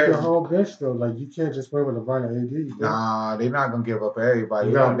giving up your whole bench though. Like you can't just win with LeBron and AD. Nah, they're not gonna give up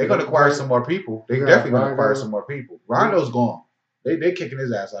everybody. They're gonna acquire some more people. They're definitely gonna acquire some more people. Rondo's gone. They kicking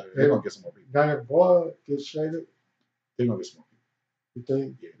his ass out of there. They're gonna get some more people. Now if Ball gets traded, they're gonna get some more people. You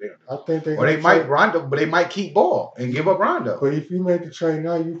think? Yeah, they're gonna. I think they. Or they might Rondo, but they might keep Ball and give up Rondo. But if you make the trade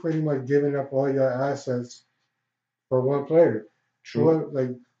now, you pretty much giving up all your assets for one player. True.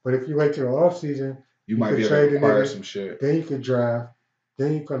 But if you wait till the offseason, you might be able to acquire some shit. Then you could draft.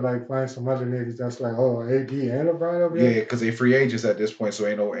 Then you could find some other niggas that's like, oh, AD and LeBron over there. Yeah, because they free agents at this point, so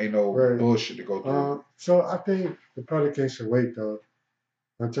ain't no bullshit to go through. So I think the Pelicans should wait though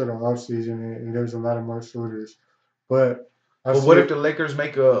until the offseason, and there's a lot of more shooters. But I But see what if it. the Lakers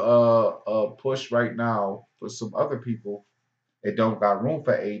make a push right now for some other people? They don't got room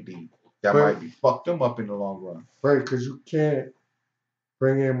for AD. That But might be fuck them up in the long run. right, because you can't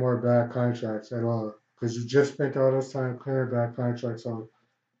bring in more bad contracts at all. Because you just spent all this time clearing bad contracts on.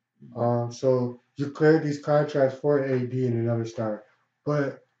 So you cleared these contracts for AD and another star.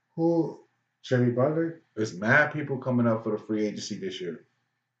 But who? Jimmy Butler? There's mad people coming up for the free agency this year.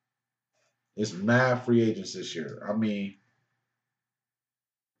 It's mad free agents this year. I mean,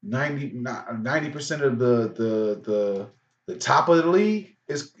 90% of the top of the league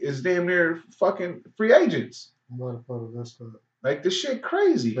is damn near fucking free agents. I'm about to put a list up. Like this shit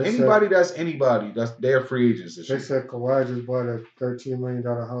crazy. They Anybody said that's anybody that's they're free agents this they year. said Kawhi just bought a $13 million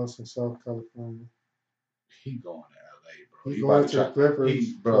house in South California. He going to LA, bro. He He about going to to the try. Clippers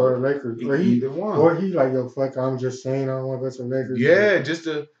He or bro. Lakers. Either one. Or he like, yo, fuck, I'm just saying I don't want to go to the Lakers. Yeah, just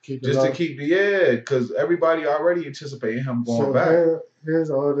to keep it just to low. keep the because everybody already anticipating him going So back. here's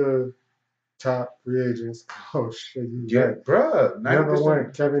all the top free agents. Oh shit, you Yeah, right. bro. Number 90%.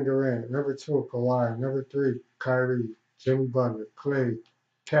 one, Kevin Durant. Number two, Kawhi. Number three, Kyrie, Jimmy Butler, Clay,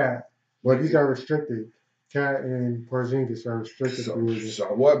 Cat. Well, these are restricted. Cat and Porzingis are restricted free agents. So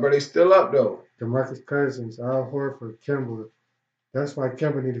what, bro? They still up though. DeMarcus Cousins, Al Horford, Kimber. That's why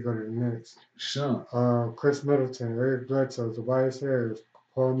Kimber need to go to the Knicks. Sure. Chris Middleton, Eric Bledsoe, Tobias Harris,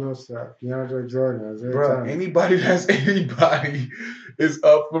 Paul Millsap, DeAndre Jordan, Isaiah Bro, Thomas. anybody that's anybody is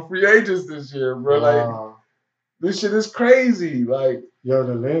up for free agents this year, bro. Like this shit is crazy. Like Yo,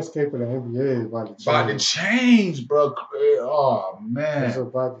 the landscape of the NBA is about to about to change. change, bro. Oh It's man.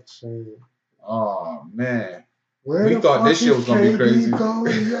 about to change. Oh man. Where We the thought fuck this shit is was gonna be crazy. KD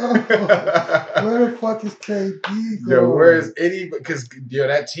going, yo? Where the fuck is KD going? Yo, where is any? Because yo,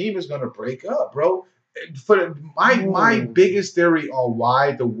 that team is gonna break up, bro. My biggest theory on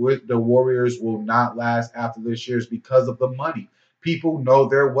why the Warriors will not last after this year is because of the money. People know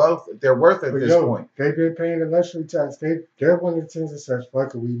their worth at But this point. they've been paying the luxury tax. They're one of the teams that says,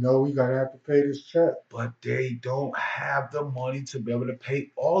 fuck it, we know we gotta have to pay this check. But they don't have the money to be able to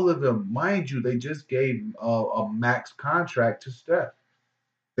pay all of them. Mind you, they just gave a max contract to Steph.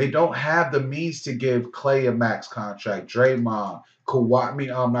 They don't have the means to give Clay a max contract, Draymond, Kawhi. I mean,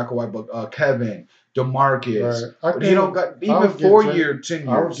 not Kawhi, but Kevin, DeMarcus. Right. But he don't got even 4 year, 10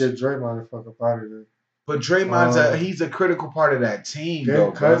 I would years. get Draymond the fuck up out of there. But Draymond's he's a critical part of that team, Then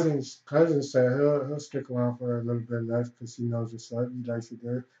though, bro. Cousins said he'll stick around for a little bit less because he knows what's up. He likes it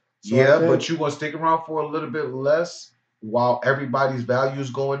there. So Yeah, but you gonna stick around for a little bit less while everybody's value is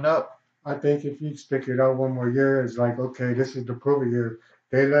going up. I think if you stick it out one more year, it's like, okay, this is the prove it year.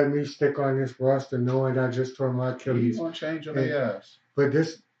 They let me stick on this roster knowing I just tore my Achilles. He's gonna change on their ass. But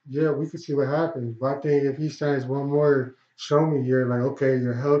we can see what happens. But I think if he signs one more show me year, like, okay,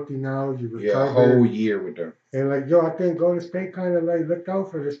 you're healthy now, you recovered. Yeah, a whole year with them. And like, yo, I think Golden State kind of like looked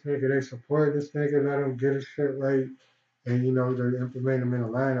out for this nigga. They support this nigga, let him get his shit right, and they implement him in the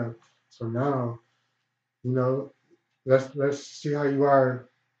lineup. So now, you know, let's see how you are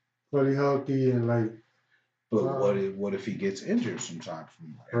fully healthy and like. But what if he gets injured sometime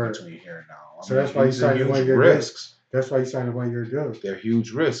from between here and now? So that's why you signed a 1-year risks. That's why you signed a 1-year deal. They're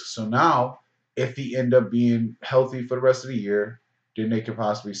huge risks. So now, if he end up being healthy for the rest of the year, then they can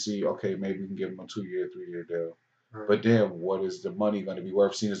possibly see, okay, maybe we can give him a 2-year, 3-year deal. Right. But then, what is the money going to be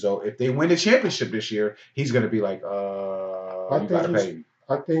worth? Seeing as though if they win the championship this year, he's going to be like, you got to pay me.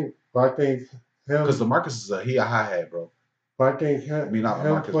 I think him because LaMarcus is a high head, bro. But I think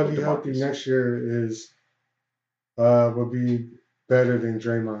him fully healthy next year would be better than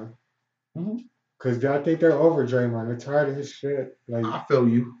Draymond. Because I think they're over Draymond. They're tired of his shit. Like I feel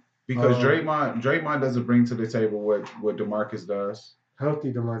you. Because Draymond doesn't bring to the table what DeMarcus does.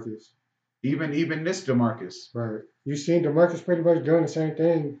 Healthy DeMarcus. Even this DeMarcus. Right. You seen DeMarcus pretty much doing the same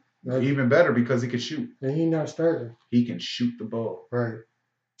thing. Like, even better because he can shoot. And he not starting. He can shoot the ball. Right.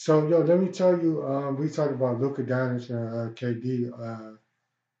 So let me tell you, we talked about Luka Doncic and KD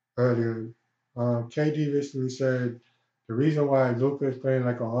earlier. KD recently said the reason why Luka is playing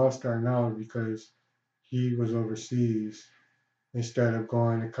like an all-star now is because he was overseas instead of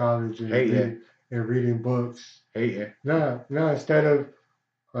going to college and reading books. No, instead of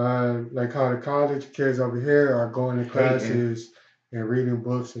like how the college kids over here are going to classes and reading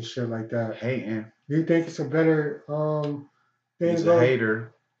books and shit like that. Do you think it's a better thing? He's a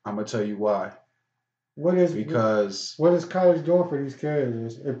hater. I'm gonna tell you why. What is college doing for these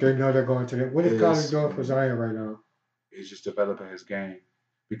kids if they know they're going to them? What is college doing for Zion right now? It's just developing his game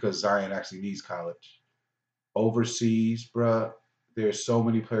because Zion actually needs college. Overseas, bruh, there's so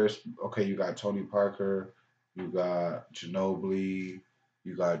many players. Okay, you got Tony Parker, you got Ginobili,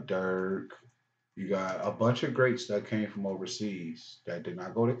 you got Dirk, You got a bunch of greats that came from overseas that did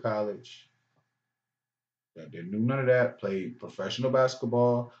not go to college, that didn't do none of that, played professional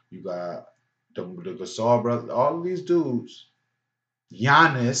basketball. You got the Gasol brothers, all of these dudes.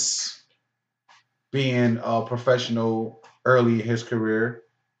 Giannis being a professional early in his career.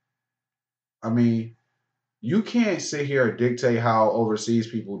 I mean, you can't sit here and dictate how overseas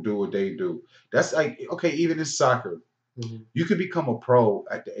people do what they do. That's like, okay, even in soccer, Mm-hmm. you could become a pro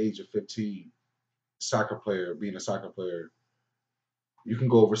at the age of 15, soccer player, being a soccer player. You can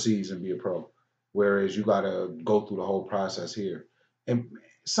go overseas and be a pro, whereas you got to go through the whole process here. And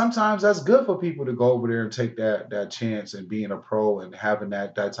sometimes that's good for people to go over there and take that chance and being a pro and having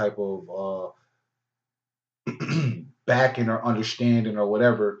that type of backing or understanding or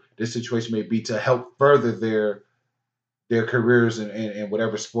whatever this situation may be to help further their careers in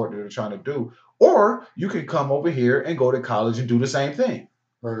whatever sport that they're trying to do. Or you can come over here and go to college and do the same thing.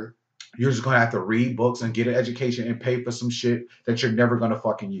 Right. You're just gonna have to read books and get an education and pay for some shit that you're never gonna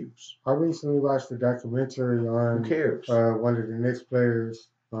fucking use. I recently watched a documentary Who on cares? one of the Knicks players,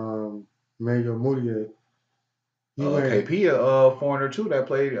 Manuel Mudiay. He went, KP, a foreigner too, that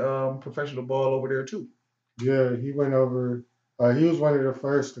played professional ball over there too. yeah, he went over. He was one of the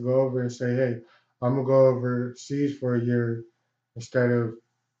first to go over and say, "Hey, I'm gonna go overseas for a year instead of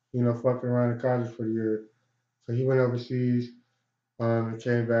fucking around in college for a year." So he went overseas, and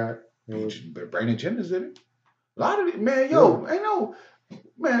came back. And was, Brandon Jennings did it. A lot of it, man. yeah. Yo, ain't no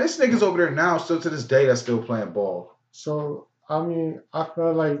man. This nigga's over there now, still to this day, that's still playing ball. So I mean, I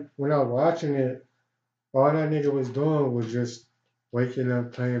felt like when I was watching it, all that nigga was doing was just waking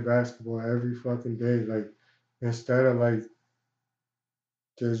up playing basketball every fucking day. Like instead of like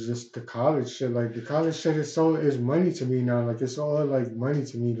there's just the college shit. Like the college shit is money to me now. Like it's all like money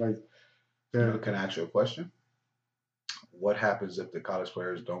to me. Like Can I ask you a question? What happens if the college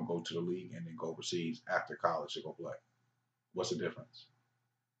players don't go to the league and then go overseas after college to go play? What's the difference?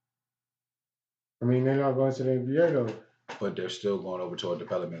 I mean, they're not going to the NBA though. But they're still going over to a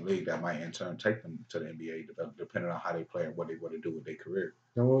development league that might in turn take them to the NBA, depending on how they play and what they want to do with their career.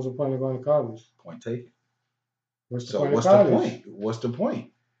 Then what was the point of going to college? Point taken. What's the So point of what's the college? point? What's the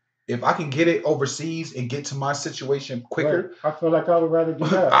point? If I can get it overseas and get to my situation quicker, Right. I feel like I would rather do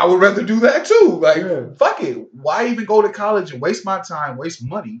that. I would rather do that too. Like, Yeah. fuck it. Why even go to college and waste my time, waste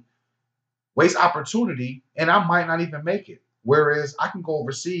money, waste opportunity, and I might not even make it. Whereas I can go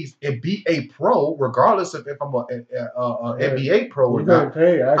overseas and be a pro, regardless of if I'm a Yeah. NBA pro or You're getting not.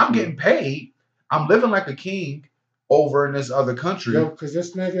 paid, actually. I'm getting paid. I'm living like a king over in this other country. Yo, because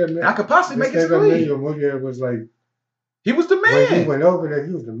this nigga, and I could possibly make it to the this league. nigga Mudiay was like, He was the when he man. went over there,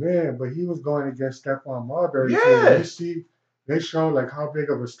 he was the man, but he was going against Stephon Marbury. too. Yeah. You see, they show like how big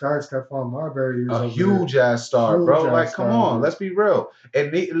of a star Stephon Marbury is. A over huge there. ass star, Huge bro. ass Like, come star, on, man. let's be real.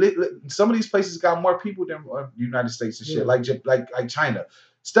 And some of these places got more people than the United States and shit. Yeah. Like China.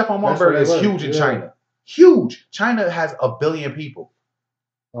 Stephon That's where Marbury they is were, huge in yeah. China. Huge. China has 1 billion people.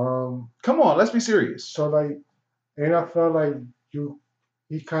 Come on, let's be serious. So like, and I felt like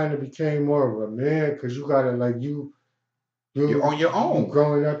he kind of became more of a man because you gotta like You're on your own. You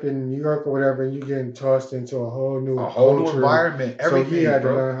growing up in New York or whatever, and you getting tossed into a whole new new environment. Everything, so he had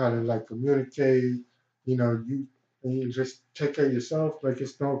bro. to learn how to like communicate. You just take care of yourself. Like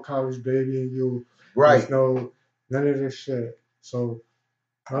it's no college baby in you. Right. There's no none of this shit. So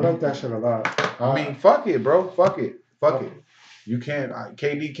I like that shit a lot. I mean, fuck it, bro. Fuck it. You can't.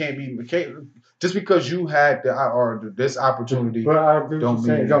 KD can't be. Just because you had this opportunity. But I agree don't with you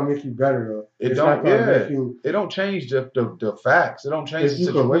saying it don't make you better though. It It's don't. not gonna Yeah. make you, It don't change the facts. It don't change If the you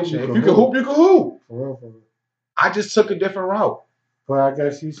can hoop, situation. you If can you can hoop, you can hoop. for real, for real. I just took a different route. But I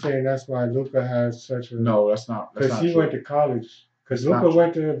guess he's saying that's why Luka has such a No, that's not. That's because not he true. went to college. Because It's not Luka true.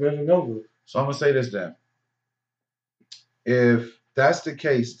 went to Villanova. So I'm gonna say this then. If that's the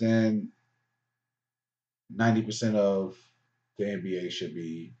case, then 90% of the NBA should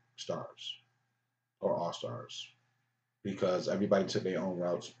be stars or all stars. Because everybody took their own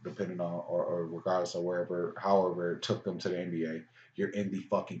routes depending on or regardless of however it took them to the NBA. You're in the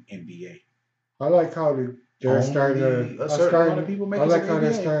fucking NBA. I like how they're starting to. A certain amount of people make I it like to the how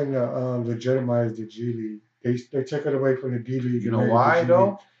they're NBA. starting to legitimize the G League. They took it away from the D League. You know why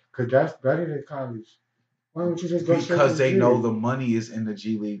though? Because that's better than college. Why don't you just go straight Because to the they G know League? the money is in the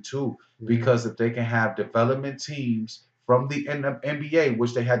G League too. Mhm. Because if they can have development teams from the NBA,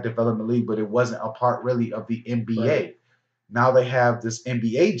 which they had development league, but it wasn't a part really of the NBA. Right. Now they have this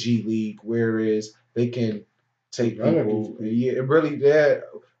NBA G League, whereas they can take Develop people. these Yeah, really,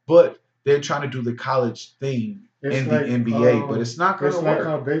 but they're trying to do the college thing It's in the like NBA, but it's not gonna it's like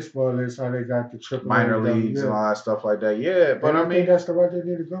how work. baseball is, how they got the AAA Minor and leagues and yeah. all that stuff like that. Yeah, but And I I think mean, that's the way they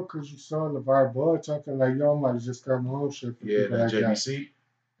need to go because you saw LeVar Ball talking like, yo, I might just start my own shit for yeah, people that like that. JBC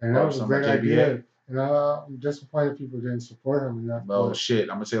And that or was a some great JBA. idea. And I'm disappointed people didn't support him enough, Well, but shit,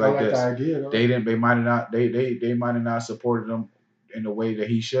 I'm gonna say I like like the this: idea though. they didn't. They might have not. They might have not supported him in the way that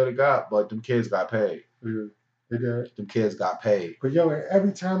he should have got, but them kids got paid. Yeah, they did. Them kids got paid. But yo,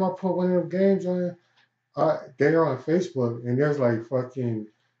 every time I put one of them games on, they're on Facebook and there's like fucking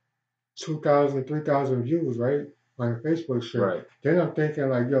 2,000, 3,000 views, right? On the Facebook shit. Right. Then I'm thinking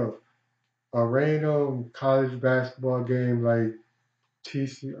like, yo, a random college basketball game like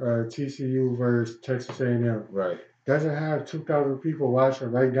TCU versus Texas A&M Right. doesn't have 2,000 people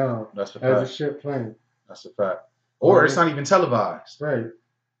watching right now That's a as the fact. shit playing. That's a fact. Or it's Well, not even televised. right.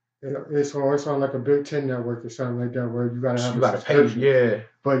 It's on like a Big Ten network or something like that where you gotta have You a gotta pay. subscription. Yeah.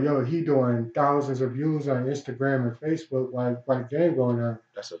 But yo, he doing thousands of views on Instagram and Facebook while the game going on.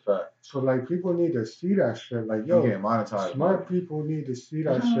 That's a fact. So like people need to see that shit. Like You yo, getting monetized. smart people need to see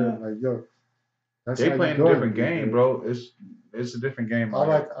that shit. Like yo, that's They how you playing a doing different it these game, days. bro. It's a different game. I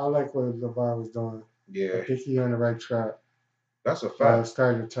like what LeVar was doing. I Yeah, think he on the right track. that's a fact.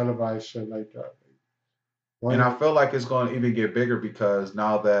 Starting to televise shit like that. And I One, feel like it's going to even get bigger because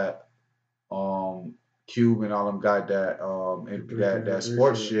now that Cube and all them got that that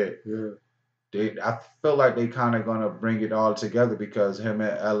sports shit, yeah, I feel like they kind of gonna bring it all together because him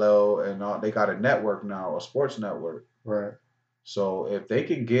and LL and all they got a network now, a sports network. right. So if they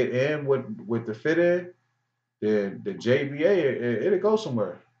can get in with the fit in, then the JBA it'll go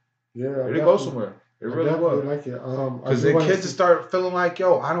somewhere. Yeah, It'll go somewhere. It I really definitely will. like it. I Because do then want to kids will see. start feeling like,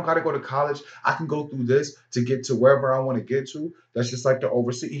 yo, I don't got to go to college. I can go through this to get to wherever I want to get to. That's just like the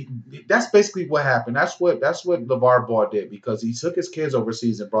overseas. That's basically what happened. That's what LeVar Ball did because he took his kids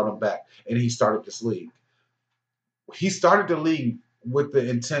overseas and brought them back, and he started this league. He started the league with the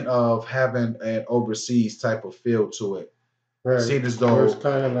intent of having an overseas type of feel to it. Right. Seeing as Where it's though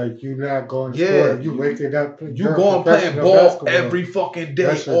kind of like you not going to school yeah, and you waking up you during going playing professional ball basketball. every fucking day,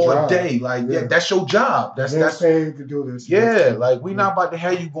 That's your all job. day. Like Yeah. that's your job. And That's paid to do this. yeah. Like we not about to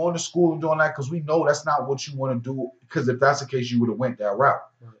have you going to school and doing that because we know that's not what you want to do. Because if that's the case, you would have went that route.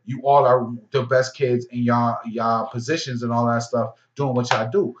 Right. You all are the best kids in y'all positions and all that stuff, doing what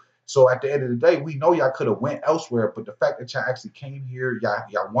y'all do. So at the end of the day, we know y'all could have went elsewhere, but the fact that y'all actually came here,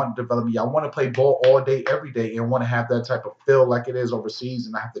 y'all want development, y'all want to play ball all day, every day, and want to have that type of feel like it is overseas,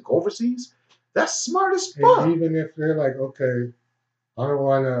 and I have to go overseas. That's smart as fuck. And even if they're like, okay, I don't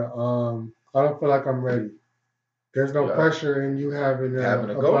want to, I don't feel like I'm ready. There's no pressure in you having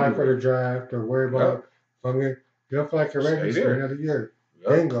to apply for the draft or worry about from it. You don't feel like you're ready for another year.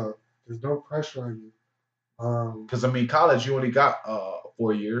 Bingo. There's no pressure on you. Because I mean, college you only got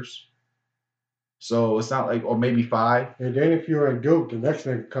 4 years, so it's not like or maybe 5. And then if you're in Duke, the next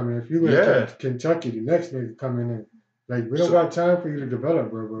nigga coming in. If you in Kentucky, the next nigga coming in. Like we don't got time for you to develop,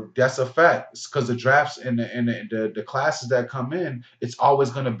 bro. That's a fact. Because the drafts and the classes that come in, it's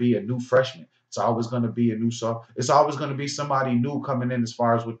always going to be a new freshman. It's always going to be a new sophomore. It's always going to be somebody new coming in as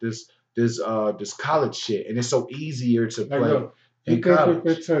far as with this college shit, and it's so easier to play look, in you college. think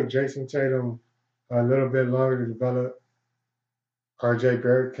if it took Jason Tatum a little bit longer to develop, RJ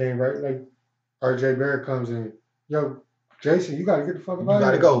Barrett came right like RJ Barrett comes in, yo, Jason, you gotta get the fuck out of here. You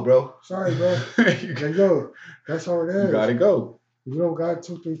gotta go, bro. Sorry, bro. Yo, that's how it is. You gotta go. You don't got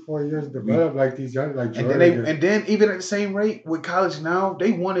 2, 3, 4 years to develop like these young like Jordan. And then even at the same rate with college now,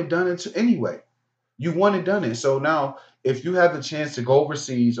 they want it done anyway. You want it done it. So now if you have the chance to go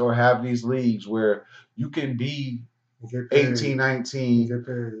overseas or have these leagues where you can be 18,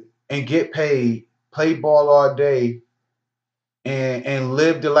 19 and get paid, play ball all day, and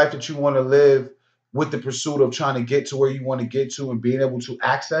live the life that you want to live with the pursuit of trying to get to where you want to get to and being able to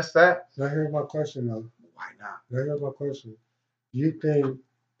access that. Now here's my question though. Why not? Now here's my question. Do you think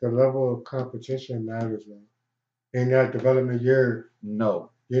the level of competition matters though? In that development year?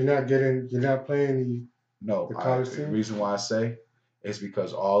 No. You're not playing the college team? The reason why I say is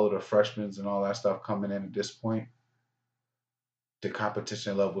because all of the freshmen and all that stuff coming in at this point, the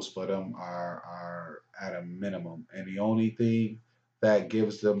competition levels for them are at a minimum, and the only thing that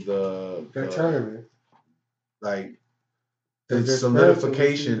gives them the tournament, like the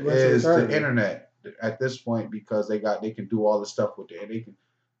solidification, is the internet at this point because they can do all the stuff with it, and they can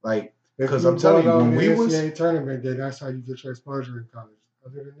like because I'm telling you when we was tournament, then that's how you get your exposure in college.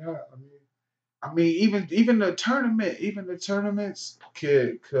 Other than that, I mean even the tournaments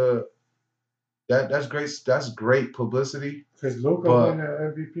could. That's great. That's great publicity. Because Luka won the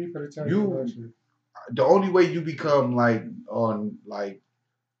MVP for the tournament. The only way you become like on like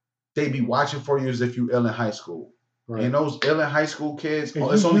they be watching for you as if you ill in high school. Right. And those ill in high school kids, And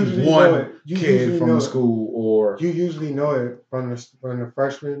it's you only usually know one it. You kid usually from know the it. school, or You usually know it from the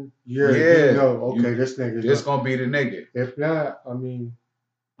freshman year. yeah, You know, okay, this nigga's this gonna be the nigga. If not, I mean,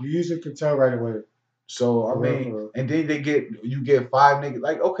 you usually can tell right away. So I mean, and then you get 5 niggas.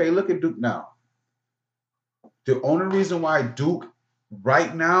 Like, okay, look at Duke now. The only reason why Duke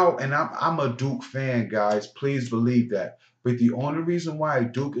right now, and I'm a Duke fan, guys, please believe that. But the only reason why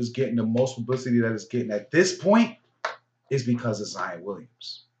Duke is getting the most publicity that it's getting at this point is because of Zion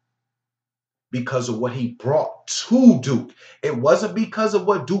Williams. Because of what he brought to Duke. It wasn't because of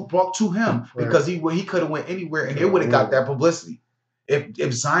what Duke brought to him. Right. Because he could have went anywhere and they would have got that publicity.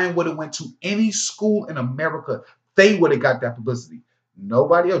 If Zion would have went to any school in America, they would have got that publicity.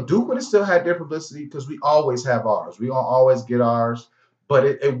 Nobody else. Duke would have still had their publicity because we always have ours. We don't always get ours, but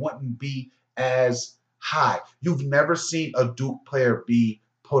it wouldn't be as high. You've never seen a Duke player be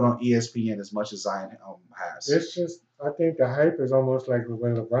put on ESPN as much as Zion has. It's just, I think the hype is almost like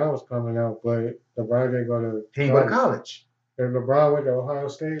when LeBron was coming out, but LeBron didn't go to he went to college. If LeBron went to Ohio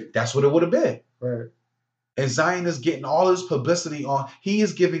State, that's what it would have been. Right. And Zion is getting all his publicity on. He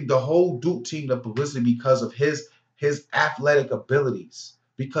is giving the whole Duke team the publicity because of his athletic abilities,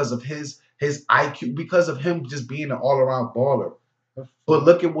 because of his IQ, because of him just being an all-around baller. But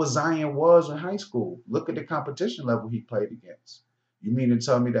look at what Zion was in high school. Look at the competition level he played against. You mean to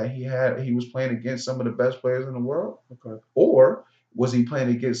tell me that he was playing against some of the best players in the world? Okay. Or was he playing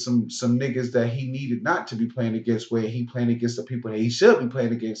against some niggas that he needed not to be playing against, where he playing against the people that he should be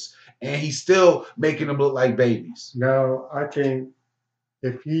playing against, and he's still making them look like babies? Now, I think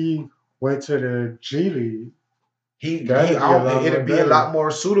if he went to the G League, it'd be a lot more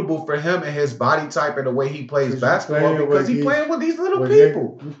suitable for him and his body type and the way he plays basketball, because he's playing with these little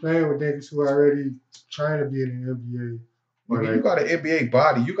people. He's playing with niggas who are already trying to be in the NBA. You got an NBA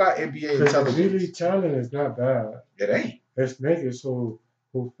body. You got NBA intelligence. The G League talent is not bad. It ain't. It's niggas who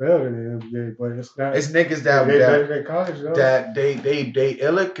failed in the NBA, but it's not. It's niggas that better than college, though. That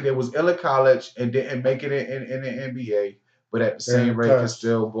they was ill at college and didn't make it in the NBA, but at the same rate can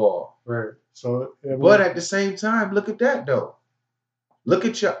still ball. Right. So, but at the same time, look at that though. Look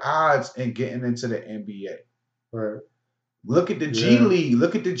at your odds in getting into the NBA. Right. Look at the G League.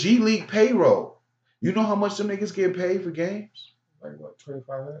 Look at the G League payroll. You know how much them niggas get paid for games? Like what,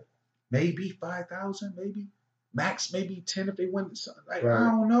 2,500? Maybe 5,000, maybe. Max maybe 10 if they win something. Like, right. I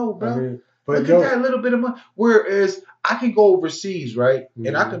don't know, bro. I mean, look at that little bit of money. Whereas I can go overseas, right? Mm-hmm.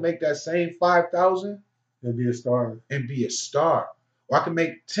 And I can make that same 5,000 and be a star. Or I can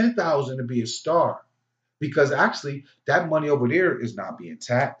make 10,000 and be a star. Because actually, that money over there is not being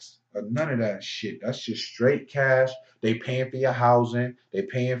taxed. Or none of that shit. That's just straight cash. They paying for your housing. They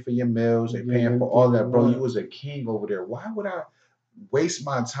paying for your meals. They paying for all that, bro. You was a king over there. Why would I waste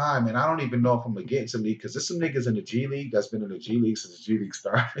my time? And I don't even know if I'm gonna get into me, because there's some niggas in the G League that's been in the G League since the G League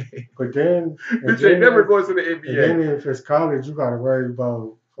started. But then they never goes to the NBA. And then if it's college, you gotta worry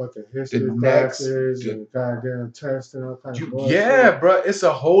about fucking history classes and goddamn tests and all kinds of bullshit. Yeah, bro, it's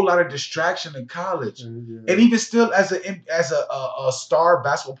a whole lot of distraction in college. And even still, as a star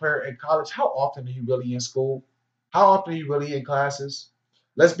basketball player in college, how often are you really in school? How often are you really in classes?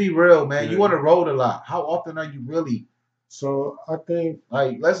 Let's be real, man. You on the road a lot. How often are you really? So I think,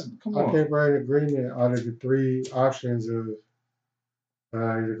 I think we're in agreement out of the three options of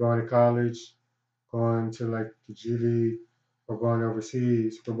either going to college, going to like the G League, or going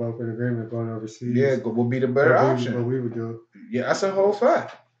overseas. We're both in agreement going overseas. Yeah, will be the better option. What we would do. Yeah, that's a whole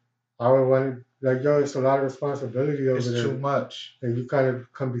fact. I would want to, it's a lot of responsibility over there. It's too much. And you kind of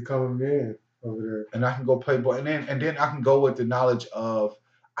become a man over there. And I can go play ball, and then I can go with the knowledge of,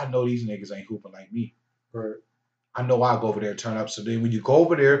 I know these niggas ain't hooping like me. Right. I know I'll go over there and turn up. So then when you go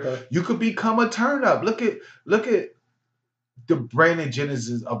over there, you could become a turn up. Look at the Brandon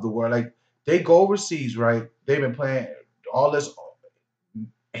Jennings of the world. Like, they go overseas, right? They've been playing all this,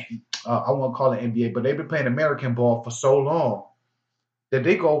 I won't call it NBA, but they've been playing American ball for so long that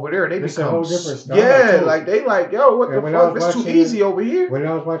they go over there and they become a whole different style. Yeah, too. Like they like, yo, what the fuck? It's too easy over here. When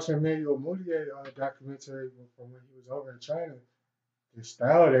I was watching Emmanuel Mudiay documentary from when he was over in China, the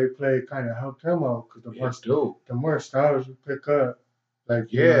style they played kind of helped him out, because the more styles you pick up,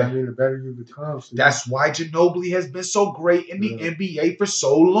 like, you know what I mean, the better you become. So that's why Ginobili has been so great in the NBA for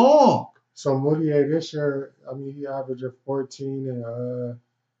so long. So Mudiay this year, I mean, he averaged 14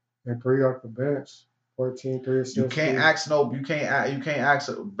 and 3 off the bench. 14, 3 assists. You can't ask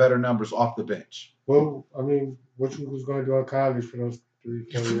better numbers off the bench. Well, I mean, what you was going to do in college for those 3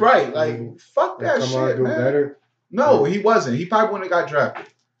 players? Right, like, fuck that shit, man. Better? No, he wasn't. He probably wouldn't have got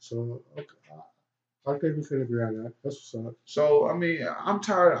drafted. So, okay. I think we can agree on that. That's what's up. So I mean, I'm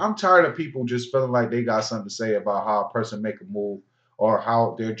tired of people just feeling like they got something to say about how a person make a move or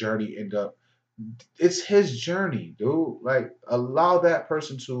how their journey end up. It's his journey, dude. Like allow that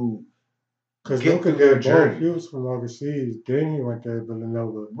person to Because get Luka through their did both. journey. He was from overseas. Then he went to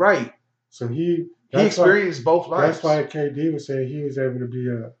Villanova. Right. So He that's why experienced both that's lives. why KD was saying he was able to be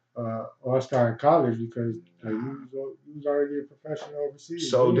a all-star in college because like, he was already a professional overseas.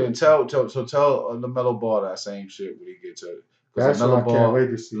 So Then he then went to. tell LaMelo Ball that same shit when he gets to, because That's what I can't wait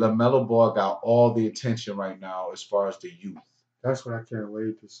to see. LaMelo Ball got all the attention right now as far as the youth. That's what I can't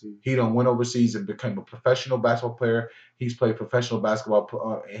wait to see. He done went overseas and became a professional basketball player. He's played professional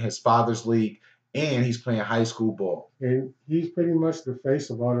basketball in his father's league, and he's playing high school ball. And he's pretty much the face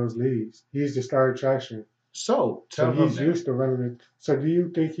of all those leagues. He's the star attraction. So So tell him he's that used to running it. So do you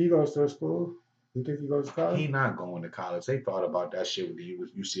think he goes to school? You think he goes to college? he not going to college. They thought about that shit with the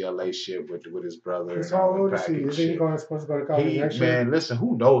UCLA shit with his brother He's and how all the old is he? package Isn't he shit. supposed to go to college next year? Man, listen,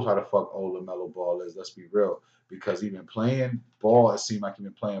 who knows how the fuck old LaMelo Ball is? Let's be real, because he been playing ball. It seemed like he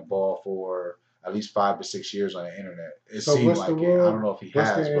been playing ball for at least 5 to 6 years on the internet. It So seemed what's the like it. I rule? don't know if he What's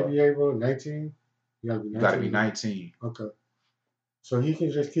the has, but NBA rule? 19? You gotta be you got to be 19. 19. Okay. So he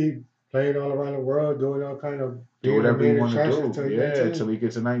can just keep playing all around the world, doing all kind of Do being a whatever you main want to attraction do. until he's Yeah, 19. until he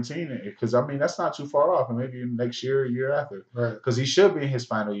gets to 19. Because, I mean, that's not too far off. And maybe next year, year after. Right. Because he should be in his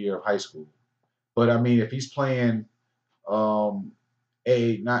final year of high school. But, I mean, if he's playing, not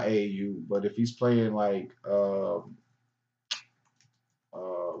AAU, but if he's playing like,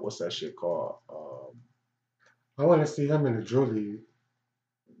 what's that shit called? I want to see him in the Drew League.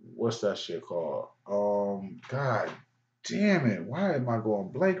 What's that shit called? God damn it. Why am I going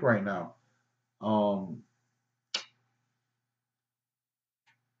blank right now? Um,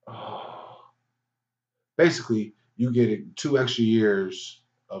 basically, you get 2 extra years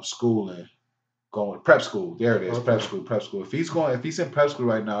of schooling going prep school. There it is, Okay. prep school. If he's in prep school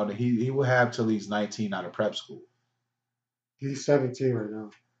right now, then he will have till he's 19 out of prep school. He's 17 right now.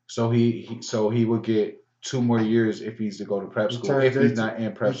 So he would get 2 more years if he's to go to prep school. If he's not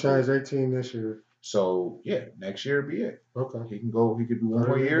in prep school. He turns 18 this year. So yeah, next year be it. Okay. He can go. He could do one Go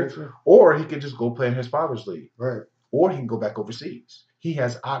more to year, next year? or he could just go play in his father's league, Right. or he can go back overseas. He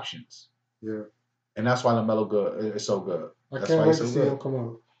has options, Yeah. and that's why LaMelo good is so good. I That's can't why wait he's to so see good. him come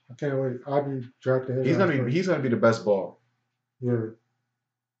out. I can't wait. I'll be drafting his He's ass gonna be first. he's gonna be the best ball. Yeah.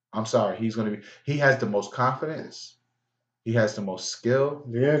 I'm sorry. He's gonna be. He has the most confidence. He has the most skill.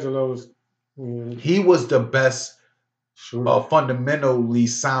 D'Angelo's. He was the best, Shooter. fundamentally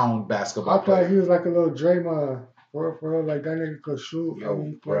sound basketball I player. thought he was like a little Draymond. For real, like that nigga could shoot.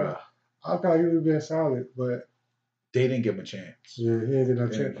 Yo, bruh. I thought he was being solid, but They didn't give him a chance. yeah, he ain't get no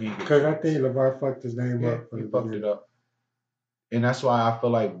chance. Because I think LeVar fucked his name up. He fucked it up. And that's why I feel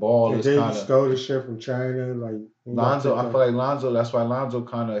like Ball is kind of. He stole the shit from China. Like Lonzo, I feel like Lonzo. That's why Lonzo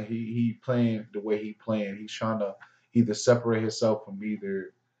kind of he playing the way he playing. He's trying to either separate himself from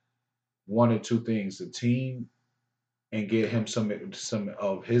either one or two things: the team, and get him some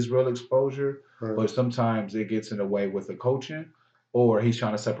of his real exposure. Right. But sometimes it gets in the way with the coaching, or he's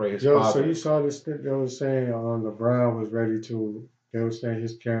trying to separate his father. So you saw this thing they was saying LeBron was ready to. They were saying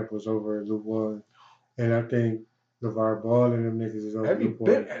his camp was over at Luke Walton, and I think LeVar Ball and them niggas is over Luke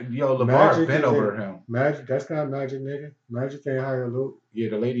Walton. Yo, LeVar been over him. Magic, that's not Magic, nigga. Magic can't hire Luke. Yeah,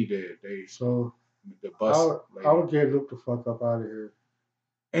 the lady did. So the bus. I would get Luke the fuck up out of here.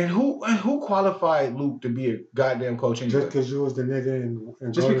 And who qualified Luke to be a goddamn coach anyway? Just because you was the nigga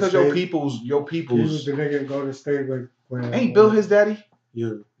in just because State, your people's. He was the nigga in Golden State when ain't Bill his daddy?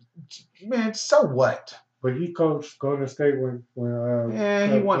 Yeah. Man, so what? But he coached Golden State when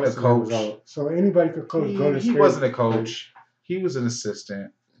he wasn't a coach. So anybody could coach Golden State. He wasn't a coach. He was an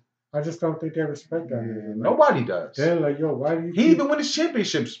assistant. I just don't think they respect that nigga. Nobody does. They're like, yo, why do you? He even win his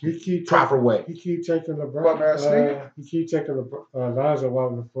championships proper way. He keep taking LeBron. He keep taking Lonzo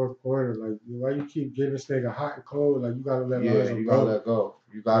out in the fourth quarter. Like, why you keep giving this nigga hot and cold? Like, you gotta let Lonzo go. You gotta let go.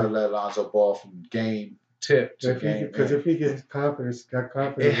 You gotta let Lonzo ball from game tip to game. Because if he gets confidence,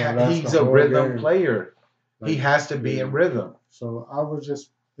 he's a rhythm player. Like, he has to be in rhythm. So I was just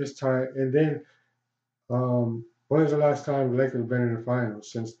this time, and then when was the last time the Lakers been in the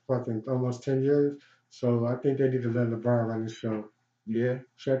finals? Since fucking almost 10 years. So I think they need to let LeBron run the show. Yeah.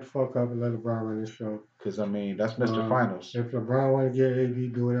 Shut the fuck up and let LeBron run the show. Because, I mean, that's Mr. Finals. If LeBron want to get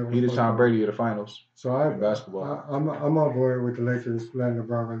AD, do whatever. He the Tom Brady of the finals. So basketball. I'm on board with the Lakers letting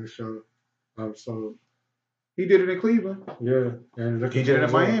LeBron run the show. So he did it in Cleveland. Yeah. And he did it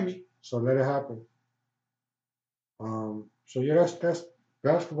in Miami. So let it happen. So yeah, that's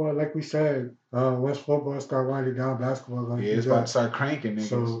basketball, like we said, once football start winding down, basketball gonna it's about to start cranking, niggas.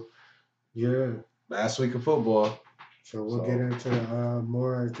 So yeah. Last week of football. So we'll get into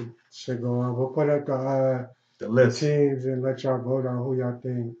more as the shit go on. We'll put up The the list. teams and let y'all vote on who y'all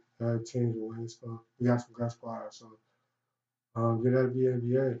think teams will win. So we got some good squads. So get out of the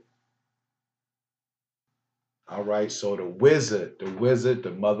NBA. All right, so the wizard, the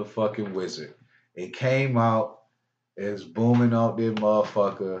motherfucking wizard. It came out. It's booming out there,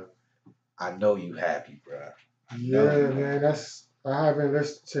 motherfucker. I know you happy, bro. Yeah, man. I haven't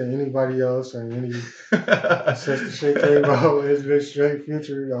listened to anybody else or any since the shit came out. It's been straight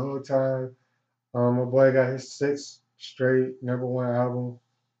Future the whole time. My boy got his sixth straight #1 album.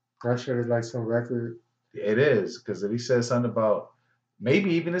 That shit is like some record. It is, because he said something about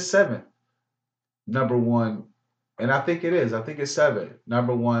maybe even a seventh #1, and I think it is. I think it's seven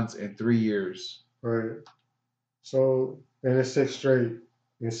 #1s in 3 years. Right. So and it's six straight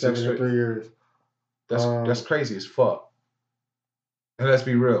in 3 years. That's crazy as fuck. And let's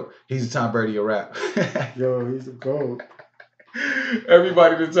be real, he's a Tom Brady of rap. Yo, he's a GOAT.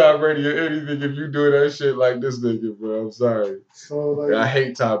 Everybody the Tom Brady or anything if you doing that shit like this nigga, bro. I'm sorry. So like, I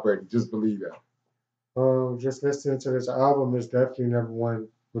hate Tom Brady. Just believe that. Just listening to this album is definitely #1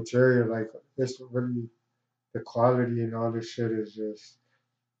 material. Like it's really the quality and all this shit is just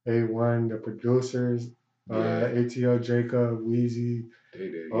A1. The producers, ATL Jacob, Weezy,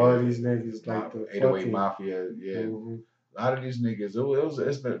 all these niggas like the 808 Mafia, yeah. Mm-hmm. A lot of these niggas.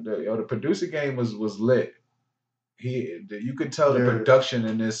 The producer game was lit. You could tell the production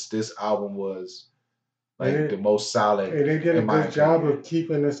in this album was like the most solid. And they did a good job of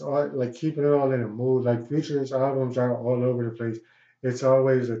keeping us all keeping it all in a mood. Like Future's albums are all over the place. It's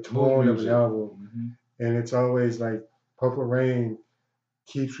always a tone of an album, and it's always like Purple Rain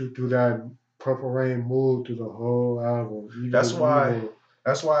keeps you through that Purple Rain mood through the whole album. That's why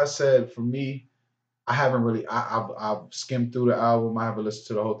I said for me, I haven't really I've skimmed through the album. I haven't listened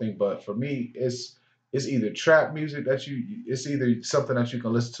to the whole thing, but for me, it's either trap music it's either something that you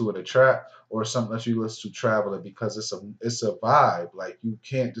can listen to in a trap or something that you listen to traveling, because it's a vibe. Like you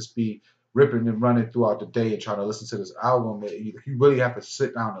can't just be ripping and running throughout the day and trying to listen to this album. You really have to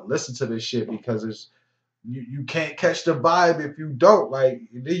sit down and listen to this shit, because you can't catch the vibe if you don't. Like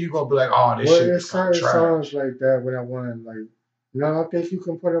then you're gonna be like, oh, this shit is kind of trash. Songs like that when I want like. No, I think you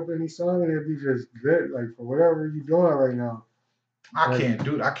can put up any song and it'll be just good, like for whatever you're doing right now. I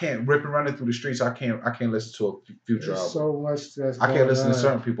can't rip and running through the streets. I can't listen to a Future album. So much that's I can't listen to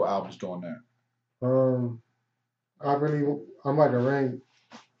certain people albums doing that. I'm about to rank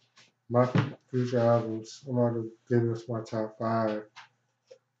my Future albums. I'm about to give us my top 5.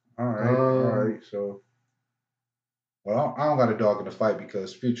 All right. So, well, I don't got a dog in the fight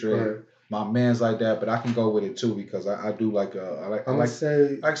because Future, my man's like that, but I can go with it too because I do like I like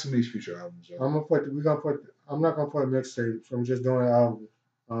some of these Future albums. I'm not gonna put mixtapes. I'm just doing an album.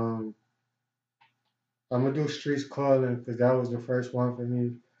 I'm gonna do Streets Calling because that was the first one for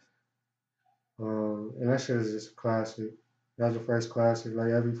me. And that shit is just a classic. That was the first classic.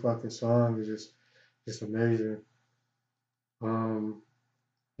 Like every fucking song is just amazing. Number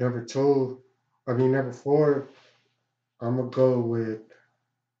 4, I'm gonna go with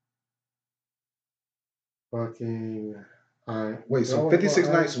fucking. Wait, so 56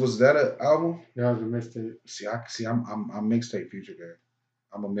 Nights, was that an album? That was a mixtape. See, I'm mixtape Future guy.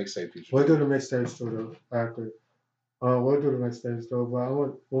 I'm a mixtape Future. We'll do the mixtapes too though after. We'll do the mixtapes though, but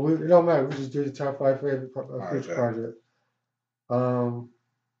it don't matter. We just do the top 5 favorite Future project. I'm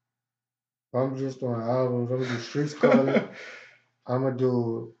just doing albums. I'm gonna do Streets Calling. I'm gonna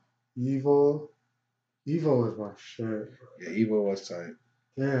do Evo. Evo is my shit. Yeah, Evo was tight.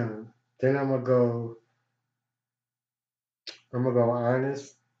 Damn. Then I'm gonna go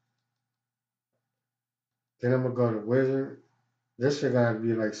Honest. Then I'm gonna go to Wizard. This shit gotta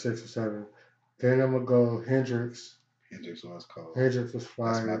be like 6 or 7. Then I'm gonna go Hendrix. Hendrix was cold. Hendrix was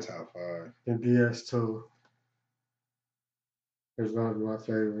fire. That's my top 5. And DS2 is gonna be my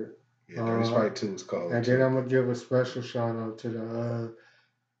favorite. Yeah, Dirty Sprite 2 is cold. And then I'm gonna give a special shout out to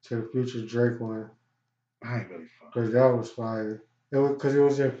the Future Drake one. I ain't really fun. Because that was fire. It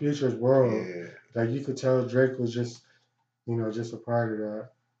was in Future's world. Yeah. Like you could tell Drake was just a part of that.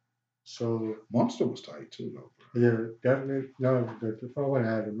 So Monster was tight too, though. Bro. Yeah, definitely. No, if I want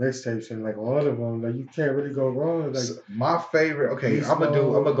to add the mixtapes and like all of them, like you can't really go wrong. Like so my favorite. Okay, I'm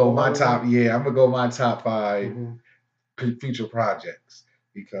gonna go my top. Yeah, I'm gonna go my top 5 Future projects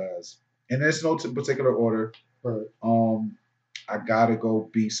because, and there's no particular order. Right. I gotta go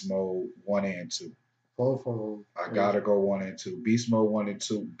Beast Mode 1 and 2. Both of them. I gotta go 1 and 2. Beast Mode 1 and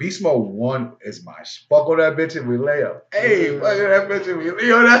 2. Beast Mode 1 is my fuck on that bitch and we lay up. Hey, fuck on that bitch and we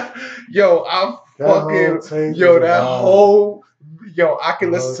I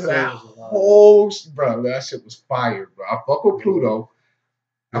can listen to that whole, bro, that shit was fire, bro. I fuck with Pluto.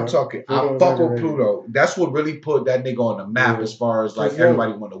 I'm Yeah, talking, I Pluto's fuck with underrated. Pluto. That's what really put that nigga on the map Yeah. as far as like 'Cause, yo,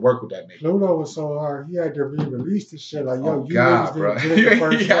 everybody wanted to work with that nigga. Pluto was so hard. He had to re-release this shit. Like, yo, Oh you God, niggas bro. didn't get it the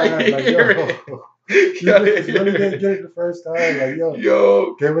first Yeah, time. Like, yo, you niggas really didn't get it the first time. Like,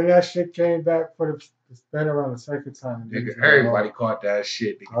 Yo, then when that shit came back for the spin around the second time, nigga, niggas like, everybody caught that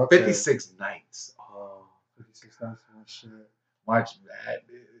shit. Nigga. Okay. 56 nights. Oh, 56 Nights of shit. March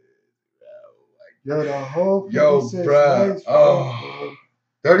Madness. Yo, the whole 56 Yo, bruh. Nights, Oh,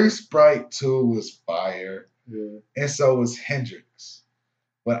 30 Sprite 2 was fire. Yeah. And so was Hendrix.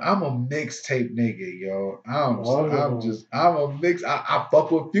 But I'm a mixtape nigga, yo. I'm a mix. I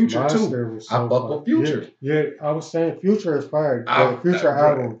fuck with Future too. Was so I fuck with Future. Yeah, I was saying Future is fire. The Future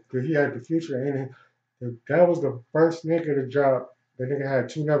album, because he had the Future in it. That was the first nigga to drop. The nigga had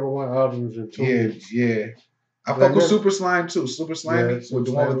 2 #1 albums in 2 weeks. Yeah. I fuck with Super Slime too. Super Slimy with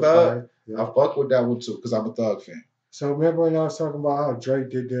the one with Thug. Yeah. I fuck with that one too because I'm a Thug fan. So remember when I was talking about how Drake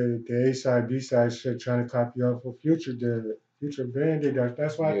did the A side, B side shit, trying to copy off what Future did. Future band did that.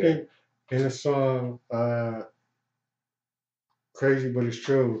 That's why I think in the song Crazy But It's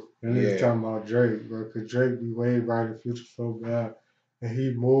True, and he's talking about Drake, bro, because Drake be wave riding Future so bad, and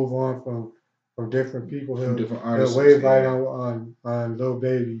he move on from different people. He'll wave ride on Lil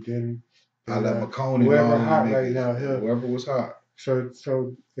Baby, then I let McCone whoever and hot niggas, right now, whoever was hot.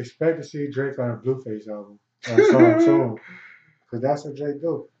 So expect to see Drake on a Blueface album or song soon, because that's what Drake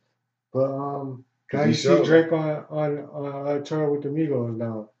do. But now you see Drake on tour with the Migos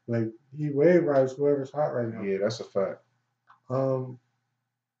now. Like he wave rides whoever's hot right now. Yeah, that's a fact. So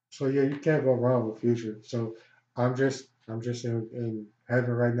yeah, you can't go wrong with Future. So I'm just in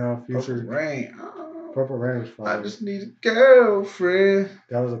heaven right now. Future. Purple Rain. Purple Rain is fire. I just need a girlfriend.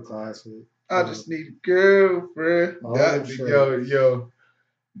 That was a classic. I just need a girlfriend. Yo.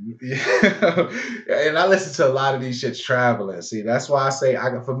 Yeah. And I listen to a lot of these shits traveling. See, that's why I say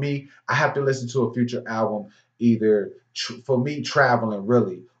for me, I have to listen to a Future album either for me traveling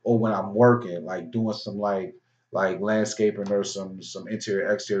really, or when I'm working, like doing some like landscaping or some interior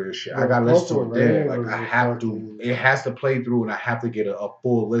exterior shit. I gotta listen to it then. Like I have to. It has to play through, and I have to get a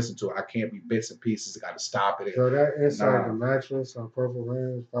full listen to it. I can't be bits and pieces. I gotta stop it. So that Inside the Mattress on Purple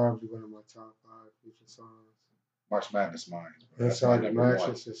Rain is probably one of my top 5 Future songs. March Madness mine. Inside the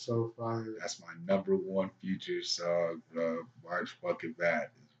Mattress is so fire. That's my #1 Future song, March fucking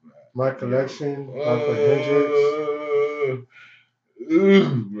Madness. My collection off of Hendrix.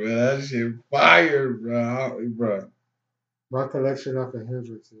 Ooh, bro, that shit fire, bro. My collection off of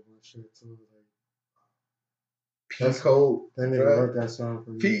Hendrix is my shit too. Peacoat. That nigga wrote that song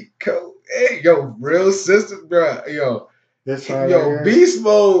for me. Peacoat. Hey, yo, real sister, bro. Yo. This song yo, right Beast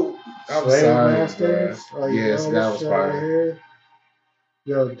Mode. I'm Slave sorry, Masters. bro. Yes, that was fire. Right here.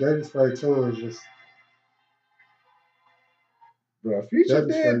 Yo, Dirty Sprite 2 is just. Bro, Future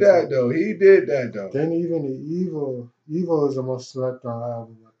did that though. He did that though. Then even the Evil is the most slept on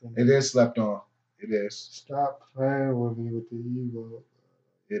album, I think. It is slept on. It is. Stop playing with me with the Evil.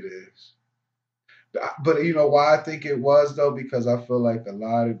 It is. But you know why I think it was though? Because I feel like a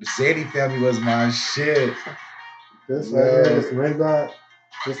lot of the Sadie family was my shit. This right here, this Maybach.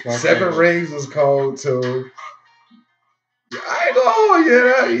 Seven Rings was cold too. I ain't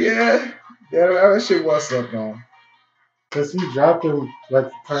gonna yeah. That shit was slept on. Cause he dropped him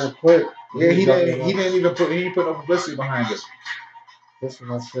like kind of quick. Yeah, he didn't even put no publicity behind it. This is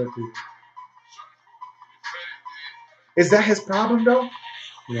my shit, people. Is that his problem though?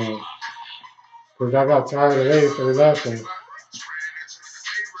 No. Cause I got tired of it for the last one.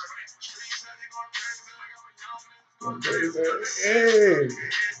 Hey,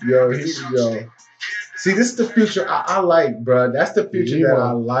 yo. See, this is the Future I like, bro. That's the Future that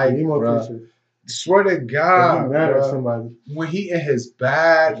I like, bro. Swear to God, bro. When he in his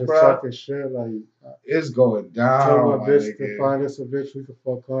bag, bro, talking shit like it's going down. Tell my bitch to find us a bitch we can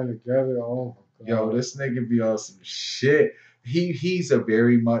fuck on together. Oh my God. Yo, this nigga be on some shit. He's a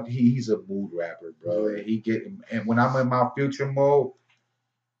very much he's a mood rapper, bro. Yeah. And when I'm in my Future mode,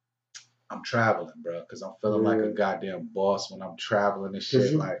 I'm traveling, bro, because I'm feeling like a goddamn boss when I'm traveling and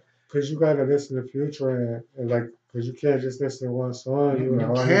shit. Cause you gotta listen to Future and like, cause you can't just listen to one song. You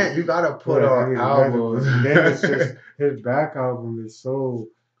can't. You gotta put on albums. Then it's just his back album is so.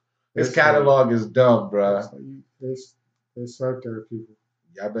 His catalog is dumb, bro. It's out there, people.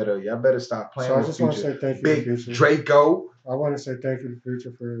 Y'all better stop playing. So I just want to say thank you, Big Future. Draco. I want to say thank you to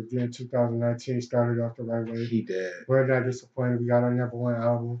Future for getting 2019 started off the right way. He did. We're not disappointed. We got our #1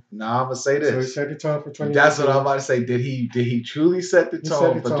 album. Nah, I'm gonna say this. So he set the tone for 2019. That's what I'm about to say. Did he truly set the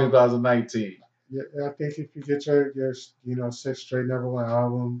tone for 2019? Yeah, I think if you get your sixth straight number one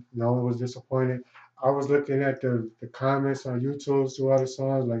album, no one was disappointed. I was looking at the comments on YouTube to other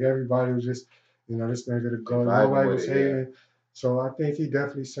songs, like everybody was just, this nigga to They go. vibing Nobody with was it, yeah. hating. So I think he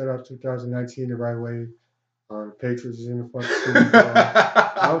definitely set up 2019 the right way. The Patriots is in the fucking Super Bowl.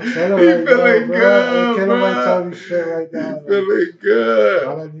 I'm chilling He right now, feeling bro. Can't good, nobody bro. tell me shit right He now. Like, feeling good.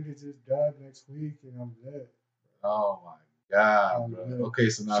 all I need is just dub next week, and I'm good. Oh my God, I'm bro. good. Okay,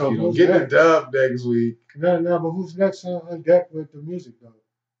 so now if So you don't who's get the next? dub next week, No, but who's next on deck with the music though?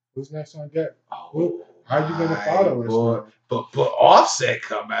 Who's next on deck? oh How you gonna my follow us boy. now? But Offset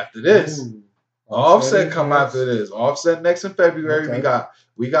come after this. Offset Offset is come after next. this. Offset next in February. Okay.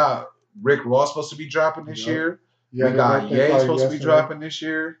 We got Rick Ross supposed to be dropping this Yep. year. Yeah, We the got birthday Ye party supposed to be yesterday. dropping this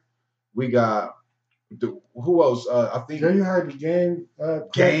year. We got who else? I think Yeah, you heard the game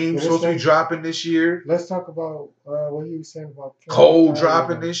clip. Game But supposed to be dropping this year. let's talk about what you were saying about Cole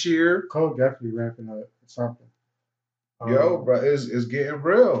dropping this year. Cole definitely ramping up something. Yo, bro, it's getting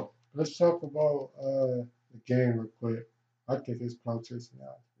real. Let's talk about the game real quick. I think it's close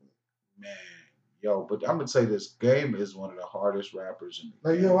now. Man, yo, but I'm gonna say this Game is one of the hardest rappers in the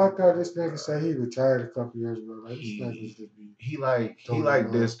Like, game. yo, I thought this nigga said he retired a couple years ago. Like, this nigga's just be He like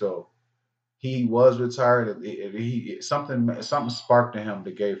doing this though. He was retired. He something sparked in him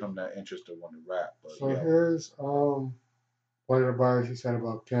that gave him that interest to want to rap. But So yeah, here's one of the bars he said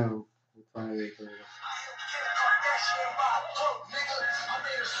about Kim.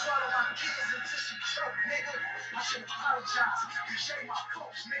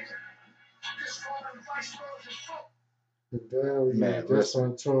 And then we man, got this listen.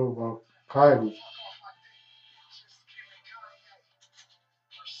 one too about Cardi.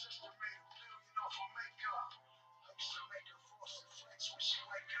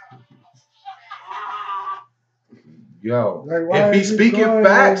 Yo, Like, why if is he's you speaking going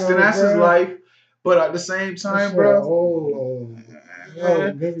there facts, then though, that's his bro? life. But at the same That time, shit bro, old.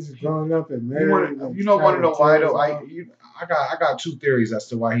 Niggas is growing up and married and want to having know why kids though? now. I got two theories as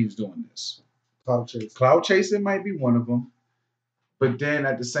to why he's doing this. Cloud chasing. Cloud chasing might be one of them. But then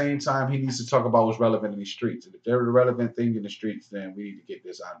at the same time, he needs to talk about what's relevant in the streets. And if they're the relevant thing in the streets, then we need to get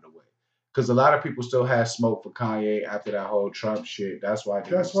this out of the way. Because a lot of people still have smoke for Kanye after that whole Trump shit. That's why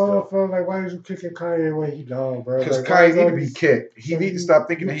That's why I feel like, why is you kicking Kanye when he down, bro? Because Like, why is Kanye need all to be these? kicked. He So need to stop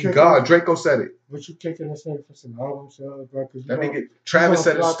thinking you that he kicking God. this, Draco said it. but you kicking this nigga for some album sales, bro? Because That nigga Travis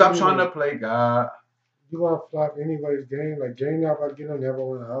said it. flop Stop trying anyway. to play God. You gonna flop anyways, Game. Like, Game not about to get on number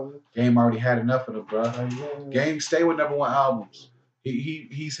one album. Game already had enough of them, bro. Like, yeah. Game stay with number one albums.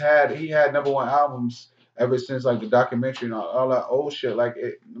 He had number one albums ever since like the documentary and all that old shit. Like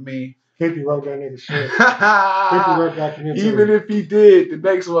it, I mean, 50 wrote that nigga shit. 50 wrote documentary. even if he did, the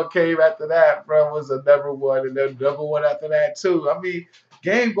next one came after that, bro, was a number one, and then number one after that too. I mean,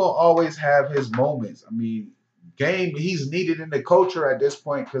 Game gonna always have his moments. I mean, Game, he's needed in the culture at this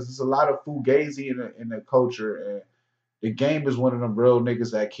point because there's a lot of fugazi in the culture, and the Game is one of them real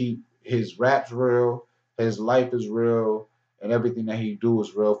niggas that keep his raps real, his life is real, and everything that he do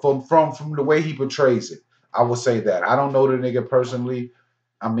is real. From the way he portrays it, I would say that. I don't know the nigga personally.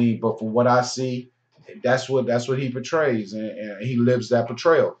 I mean, but from what I see, that's what he portrays, and he lives that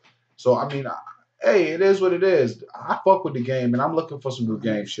portrayal. So I mean, hey, it is what it is. I fuck with the Game, and I'm looking for some new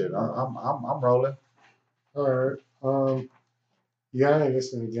Game shit. I'm rolling. All right. Yeah, I ain't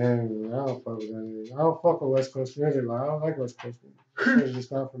listen to Game. Man. I don't fuck with that nigga. I don't fuck with West Coast music. Like, I don't like West Coast music. That shit is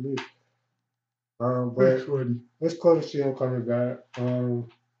just not for me. But let's call the shit coming back. I'm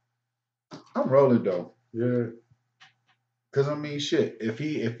rolling though. Yeah. Cause I mean, shit. If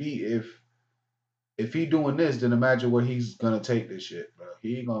he doing this, then imagine where he's gonna take this shit, bro.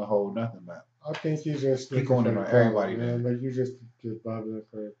 He ain't gonna hold nothing back. I think he's just He going in on everybody, man. then. Like, you just bobbing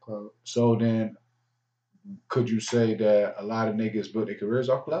for the clout. So then, could you say that a lot of niggas built their careers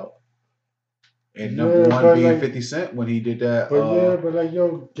off clout? And number one being 50 Cent when he did that. But like,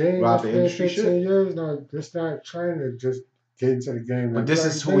 yo, Game rob has the been industry 15 shit. years now. Just not trying to just get into the game. But Like, this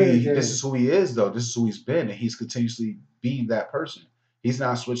is who he is though. This is who he's been, and he's continuously being that person. He's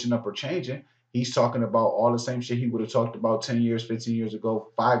not switching up or changing. He's talking about all the same shit he would have talked about 10 years, 15 years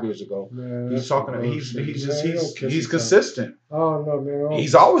ago, 5 years ago. Man, he's talking. He's consistent. Oh no, man!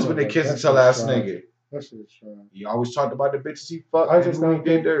 He's always been a kiss and tell ass nigga. That shit's trash. He always talked about the bitches he fucked. I just and who don't he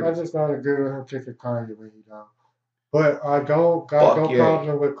did think. I dirty. just don't agree with him kicking Kanye when he down. But I don't got no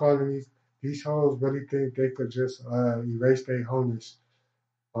problem with calling these hoes really think they could just erase their homies.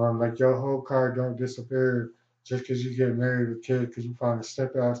 Like, your whole car don't disappear just because you get married with a kid because you found a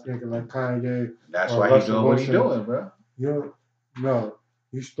step ass nigga like Kanye. That's why he's doing what he's doing, bro. You know, no,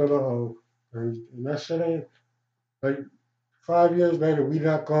 you still a hoe, and that shit ain't like. 5 years later, we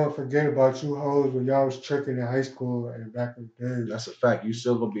not gonna forget about you hoes when y'all was tricking in high school and back in the days. That's a fact. You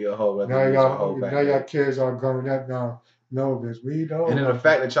still gonna be a hoe whether you was a hoe back Now y'all then. kids are growing up now. No, bitch, we don't. And then the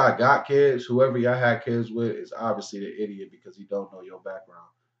fact that y'all got kids, whoever y'all had kids with, is obviously the idiot because he don't know your background.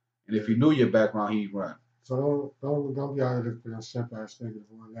 And if he knew your background, he'd run. So don't be out here looking for them simple ass niggas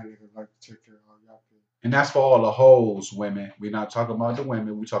who want that nigga like to take care of all y'all kids. And that's for all the hoes, women. We're not talking about the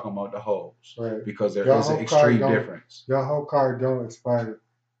women. We're talking about the hoes. Right. Because there Your is an whole card extreme don't- difference. Your whole card don't expire.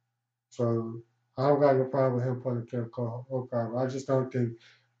 So I don't got no problem with him pulling the whole card. But I just don't think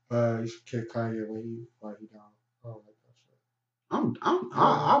you should kick Kanye when he down. I don't like that shit. I'm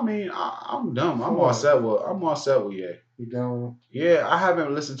dumb. For I'm all set with Ye. You down? Yeah, I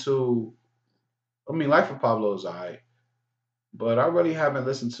haven't listened to. I mean, Life of Pablo is alright, but I really haven't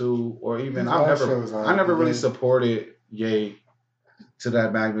listened to, or even His I last show was alright, never really yeah. supported Ye to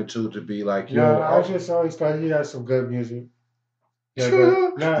that magnitude to be like, yo. No, I just always thought he had some good music. Yeah,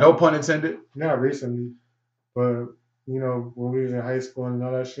 but no pun intended. Not recently, but you know when we was in high school and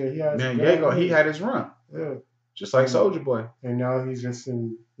all that shit, he had Man, some good Ye, he music. had his run. Yeah. Just like Soulja Boy. And now he's just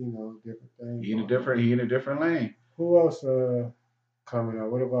in, different things. He in a different lane. Who else coming up?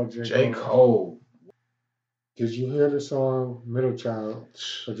 What about J. J. Cole? Cole. Did you hear the song Middle Child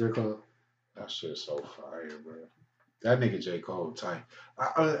for J. Cole? That shit's so fire, bro. That nigga J. Cole tight.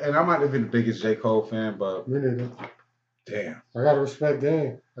 And I'm not even the biggest J. Cole fan, but Me neither. Damn. I gotta respect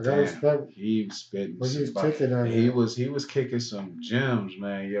game. I gotta respect. He was spitting. What he was kicking on. He was kicking some gems,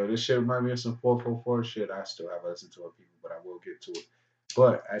 man. Yo, this shit remind me of some 444 shit. I still haven't listened to it, people, but I will get to it.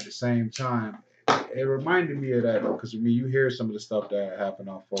 But at the same time, it reminded me of that because you hear some of the stuff that happened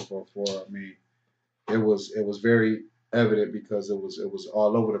on 444. I mean, it was very evident because it was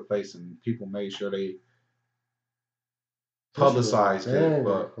all over the place and people made sure they publicized it.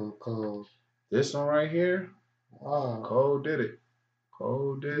 But this one right here, wow, Cole did it.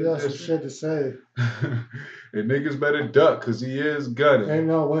 Cole did it. He got some shit to say. And niggas better duck because he is gunning. And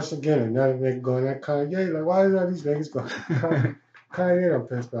once again, another nigga going at Kanye. Like, why is all these niggas going? Kanye done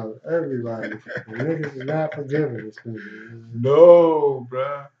pissed off everybody. The niggas is not forgiving this nigga. No,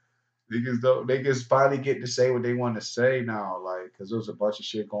 bruh. Niggas finally get to say what they want to say now, like, because there was a bunch of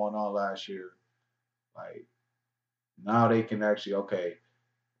shit going on last year. Like, now they can actually, okay,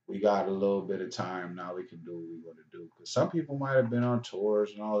 we got a little bit of time, now we can do what we want to do. Because some people might have been on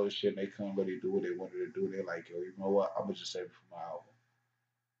tours and all this shit, and they couldn't really do what they wanted to do. They're like, yo, you know what? I'm going to just save it for my album.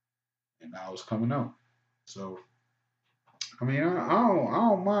 And now it's coming out. So, I mean, I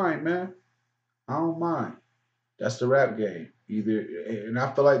don't mind, man. I don't mind. That's the rap game. Either, and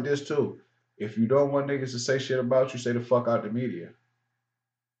I feel like this too. If you don't want niggas to say shit about you, say the fuck out the media.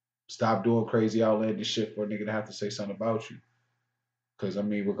 Stop doing crazy outlandish shit for a nigga to have to say something about you. Because, I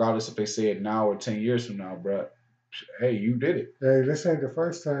mean, regardless if they say it now or 10 years from now, bruh, hey, you did it. Hey, this ain't the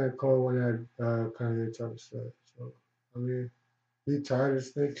first time Cole went at Kanye type of stuff. So, I mean, he tired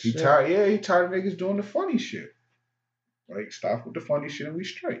of this shit. He tired of niggas doing the funny shit. Like, stop with the funny shit and we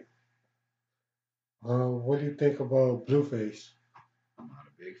straight. What do you think about Blueface? I'm not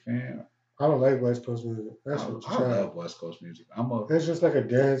a big fan. I don't like West Coast music. I love West Coast music. It's just like a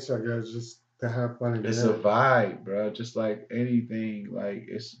dance, I guess, just to have fun. It's a vibe, bro. Just like anything, like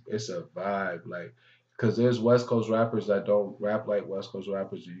it's a vibe, like because there's West Coast rappers that don't rap like West Coast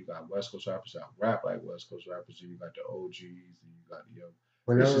rappers, and you got West Coast rappers that rap like West Coast rappers, and you got the OGs, and you got the young.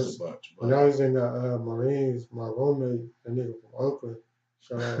 When I was in the Marines, my roommate, a nigga from Oakland.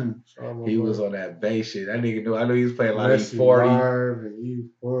 He was on that bass shit. That nigga knew. I knew he was playing like E40.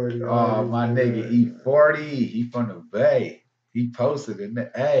 E40. Oh, my nigga E40. He from the Bay. He posted in the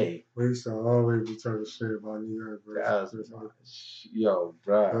A. We used to always be talking shit about New York, bro. Yo,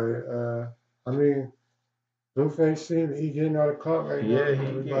 bro. But I mean, Blueface, he getting out of clout right now.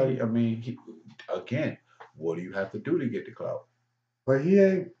 Yeah. I mean, again, what do you have to do to get the clout? But he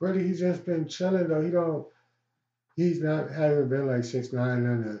ain't really. He's just been chilling though. Hasn't been like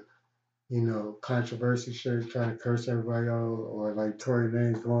 6ix9ine and controversy shit, trying to curse everybody out, or like Torry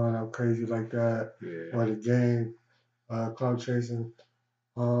Lanez going up crazy like that, or the game, clout chasing.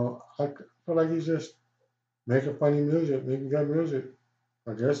 I feel like he's just making funny music, making good music.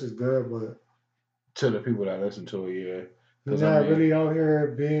 I guess it's good, but to the people that listen to it, yeah. He's not really out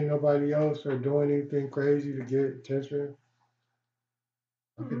here being nobody else or doing anything crazy to get attention.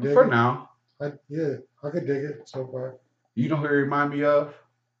 For now. I could dig it so far. You know who he remind me of?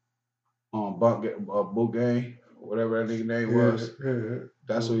 Book Gang, whatever that nigga name was.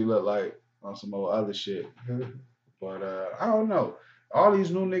 That's what he looked like on some other shit. But I don't know. All these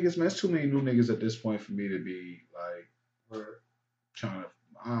new niggas, man, it's too many new niggas at this point for me to be like trying to.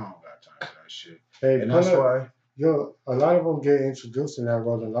 I don't got time for that shit. Hey, and that's why. Yo, a lot of them get introduced in that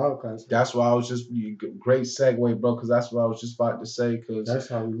Rolling Loud concert. That's why I was just great segue, bro. Because that's what I was just about to say. Because That's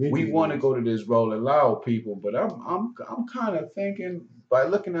how we meet. we these want to niggas. go to this Rolling Loud, people, but I'm kind of thinking by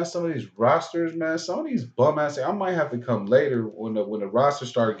looking at some of these rosters, man. Some of these bum ass. I might have to come later when the roster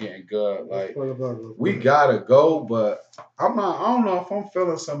start getting good. Like we gotta go, but I'm not. I don't know if I'm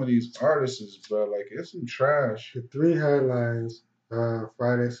feeling some of these artists, bro. Like it's some trash. The 3 headlines: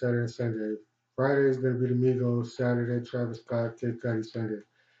 Friday, Saturday, Sunday. Friday is gonna be the Migos. Saturday, Travis Scott, Kid Cudi. Sunday.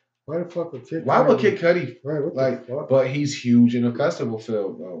 Why the fuck would Kid Cudi? Why would Kid Cudi? Right, what Like, the fuck? but he's huge in the festival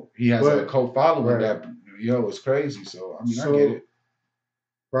field, though. He has a cult following that it's crazy. So I mean, I get it.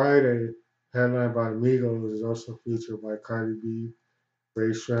 Friday, headlined by the Migos, is also featured by Cardi B,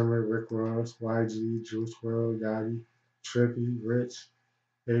 Ray Shremmer, Rick Ross, YG, Juice WRLD, Yachty, Trippy, Rich,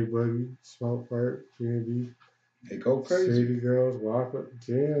 A Boogie, Smoke Perk, PNB. They go crazy. City Girls, Walker.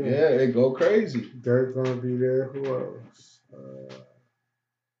 Damn. Yeah, they go crazy. Dirk gonna be there. Who else?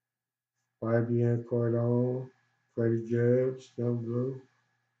 YBN Cordone, Freddie Gibbs, Young Blue.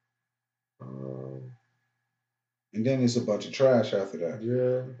 And then it's a bunch of trash after that.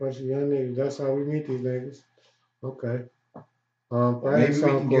 Yeah, a bunch of young niggas. That's how we meet these niggas. Okay. Maybe we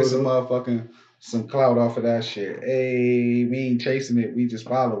can get some motherfucking some clout off of that shit. Hey, we ain't chasing it. We just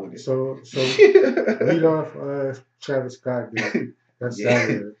following it. So lead off Travis Scott did. That's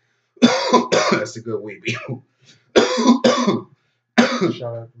Saturday. That's a good week. Shout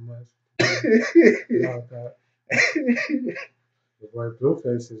out to Musk. The boy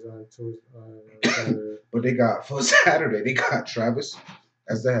Blueface is on Tuesday. But they got for Saturday, they got Travis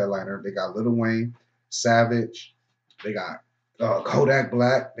as the headliner. They got Lil Wayne, Savage. They got Kodak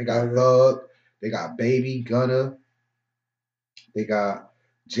Black. They got Thug. They got Baby Gunna. They got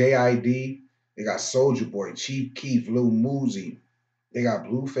JID. They got Soulja Boy, Chief Keef, Lil Moosey. They got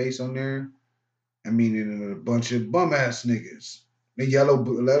Blueface on there. I mean, and a bunch of bum ass niggas. The Yellow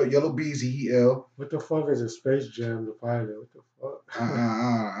Beezy, he L. What the fuck is a Space Jam the pilot? What the fuck?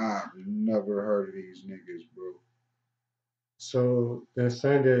 I've never heard of these niggas, bro. So then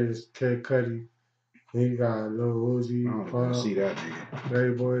Sunday is Kid Cudi. Then you got Lil Uzi, I don't want to see that nigga.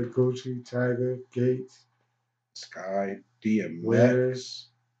 Playboy, Gucci, Tiger, Gates, Sky, DMX.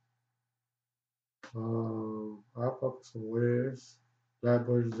 I'll fuck with some Wiz, Black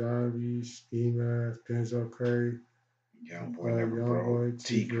Boy Zombie, Ski Mask, Denzel Curry, Young Boy Never Broke,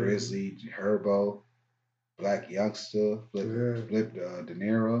 T Grizzly, Herbo, Black Youngster, Flip De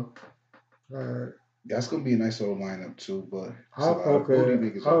Niro. Alright. That's gonna be a nice little lineup too, but I'll fuck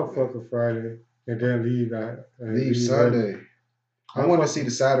with Friday and then leave Sunday. I want to see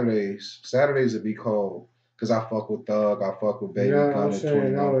the Saturdays. Saturdays would be cold because I fuck with Thug, I fuck with Baby Gunna. I'm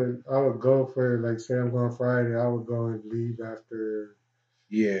saying I would go for like say I'm going Friday. I would go and leave after.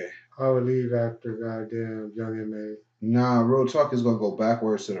 Yeah. I would leave after goddamn Young M.A. Nah, Real Talk is gonna go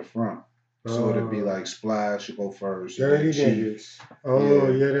backwards to the front. So it'd be like Splash should go first. Dirty niggas.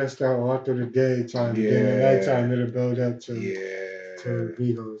 Yeah, that's that all through the daytime. Yeah. Then at nighttime it'll build up to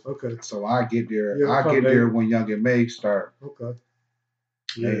Migos. Okay. So I get there. I get there when Young M.A. start. Okay.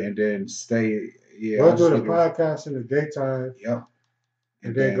 Yeah. And then stay. Yeah. We'll do the podcast in the daytime. Yep.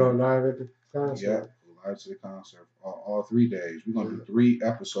 And then go live at the concert. Yep. Live to the concert. All 3 days. We're gonna do 3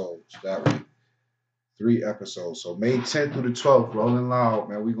 episodes that week. 3 episodes. So May 10th through the 12th, Rolling Loud,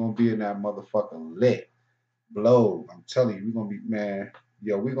 man. We're gonna be in that motherfucker lit. Blow. I'm telling you, we're gonna be, man.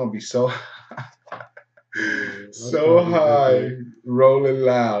 Yo, we're gonna be so so high, rolling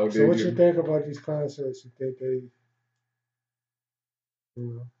loud. So what you think about these concerts? You think they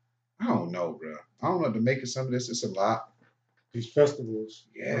I don't know, bro. I don't know. To make it some of this, it's a lot. These festivals.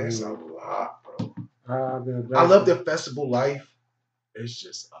 Yeah, it's a lot, bro. I love the festival life. It's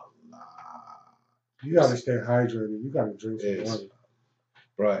just a lot. You gotta stay hydrated. You gotta drink some water.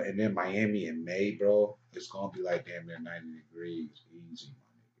 Bro, and then Miami in May, bro, it's gonna be like damn near 90 degrees. Easy, my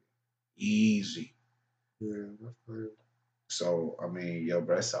nigga. Easy. Yeah, that's great. So I mean, yo,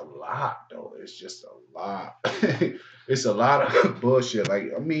 bro, it's a lot though. It's just a lot. It's a lot of bullshit.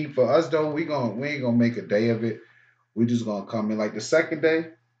 Like, I mean, for us though, we ain't gonna make a day of it. We just gonna come in like the second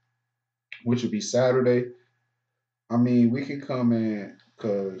day, which would be Saturday. I mean, we can come in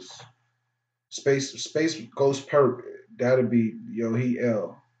because Space Ghost Perk, that'll be he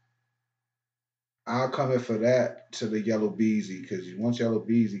L. I'll come in for that to the Yellow Beezy because once Yellow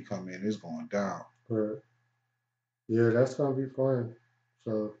Beezy come in, it's going down. Right. Yeah, that's gonna be fun.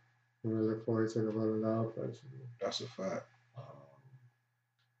 So I'm gonna look forward to the Rolling Loud Festival. That's a fact. I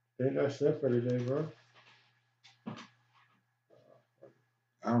think that's it for today, bro.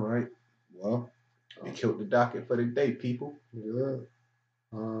 All right. Well, we killed the docket for the day, people. Yeah.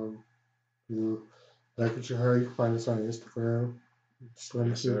 Like what you heard, you can find us on Instagram, Slim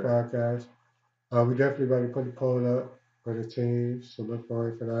Yes, Q sir. Podcast. We definitely about to put the poll up for the team, so look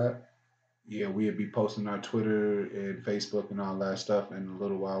forward for that. Yeah, we'll be posting our Twitter and Facebook and all that stuff in a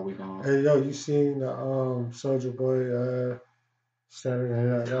little while. We gonna. Hey yo, you seen the Soldier Boy Saturday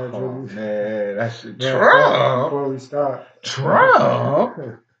Night Live Oh really? man, that shit. Matter of fact, Trump. before we start,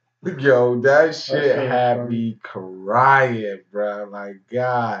 Trump. Yo, that that shit shit was had funny. me crying, bro. Like,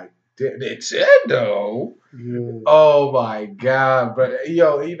 God, Nintendo. Yeah, Oh my God, bro.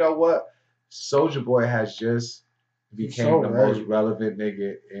 Yo, you know what? Soldier Boy has just he's so became the most ready, bro. relevant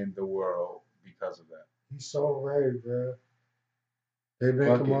nigga in the world because of that. He's so ready, bro. They make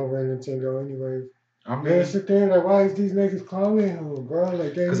Fuck him it. over in Nintendo anyway. I Yeah, it's mean, the thing, like, why is these niggas calling him, bro?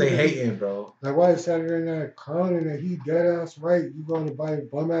 Like, they cause need they to be, hating, bro. like, why is Saturday Night calling that he dead ass right? You going to buy a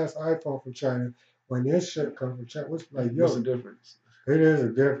bum ass iPhone from China when this shit come from China? What's like, What's the yo, difference? it is a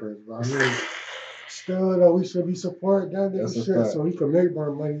difference, but I mean, still, though, we should be supporting that nigga That's a shit fact. so he can make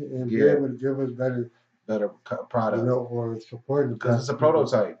more money and be Yeah, able to give us better, better product. or supporting the Cause black it's a people,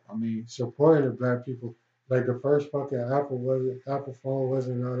 prototype. I mean, supporting the black people. Like the first fucking Apple phone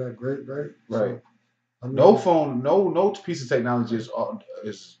wasn't all that great, right? right. So I No mean, phone, no piece of technology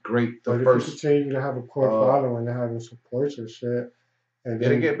is great. The but if you first, continue to have a core uh, following and having support your shit, and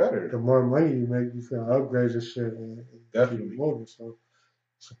it'll then get better. the more money you make, you can upgrade your shit and keep it Definitely. moving. So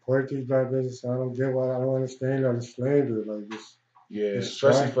support these black businesses. I don't get why I don't understand all the slander. Like Yeah, this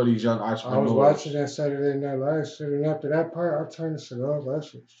especially trash. for these young I was watching entrepreneurs. that Saturday Night Live shit, and after that part, I turned the shit off. That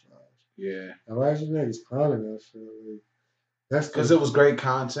shit was trash. Yeah, And why is you niggas calling that shit? Like, that's because the it was great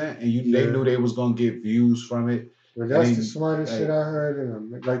content, and they yeah. knew they was gonna get views from it, But and that's the then smartest shit like I heard,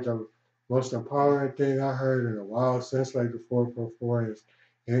 and like the most empowering thing I heard in a while since like the 4.4 is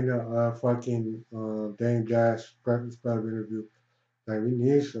in the fucking Dame Dash Breakfast Club interview. Like we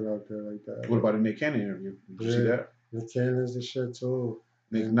need shit out there like that. what Like about the Nick Cannon interview? Did you see yeah, that? the cannons and shit too.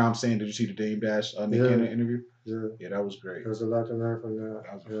 Nick, And now I'm saying, did you see the Dame Dash Nick yeah, Cannon interview? yeah, Yeah, that was great. there's a lot to learn from that.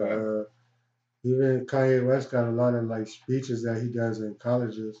 That was a fact. Even Kanye West got a lot of like speeches that he does in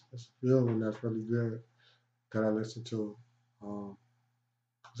colleges. There's a few of them that's really good that I listen to. Um,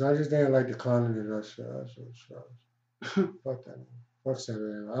 So I just didn't like the clowning and that shit. That shit was trash. Fuck that. Man. Fuck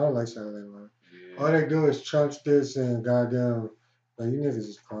Saturday Night. I don't like Saturday Night. Yeah, All they do is trunch this and goddamn, like you niggas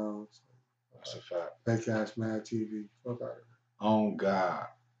is clowns. that's a fact. Fake ass Mad TV. Fuck out of here. Oh God,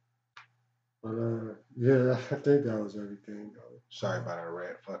 But yeah, I think that was everything though. sorry about that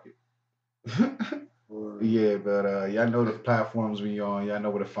rant. Fuck it. Or Yeah, but y'all know the platforms we on. Y'all know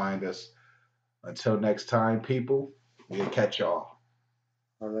where to find us. Until next time, people, we'll catch y'all.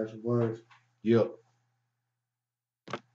 that's your boys. Yep.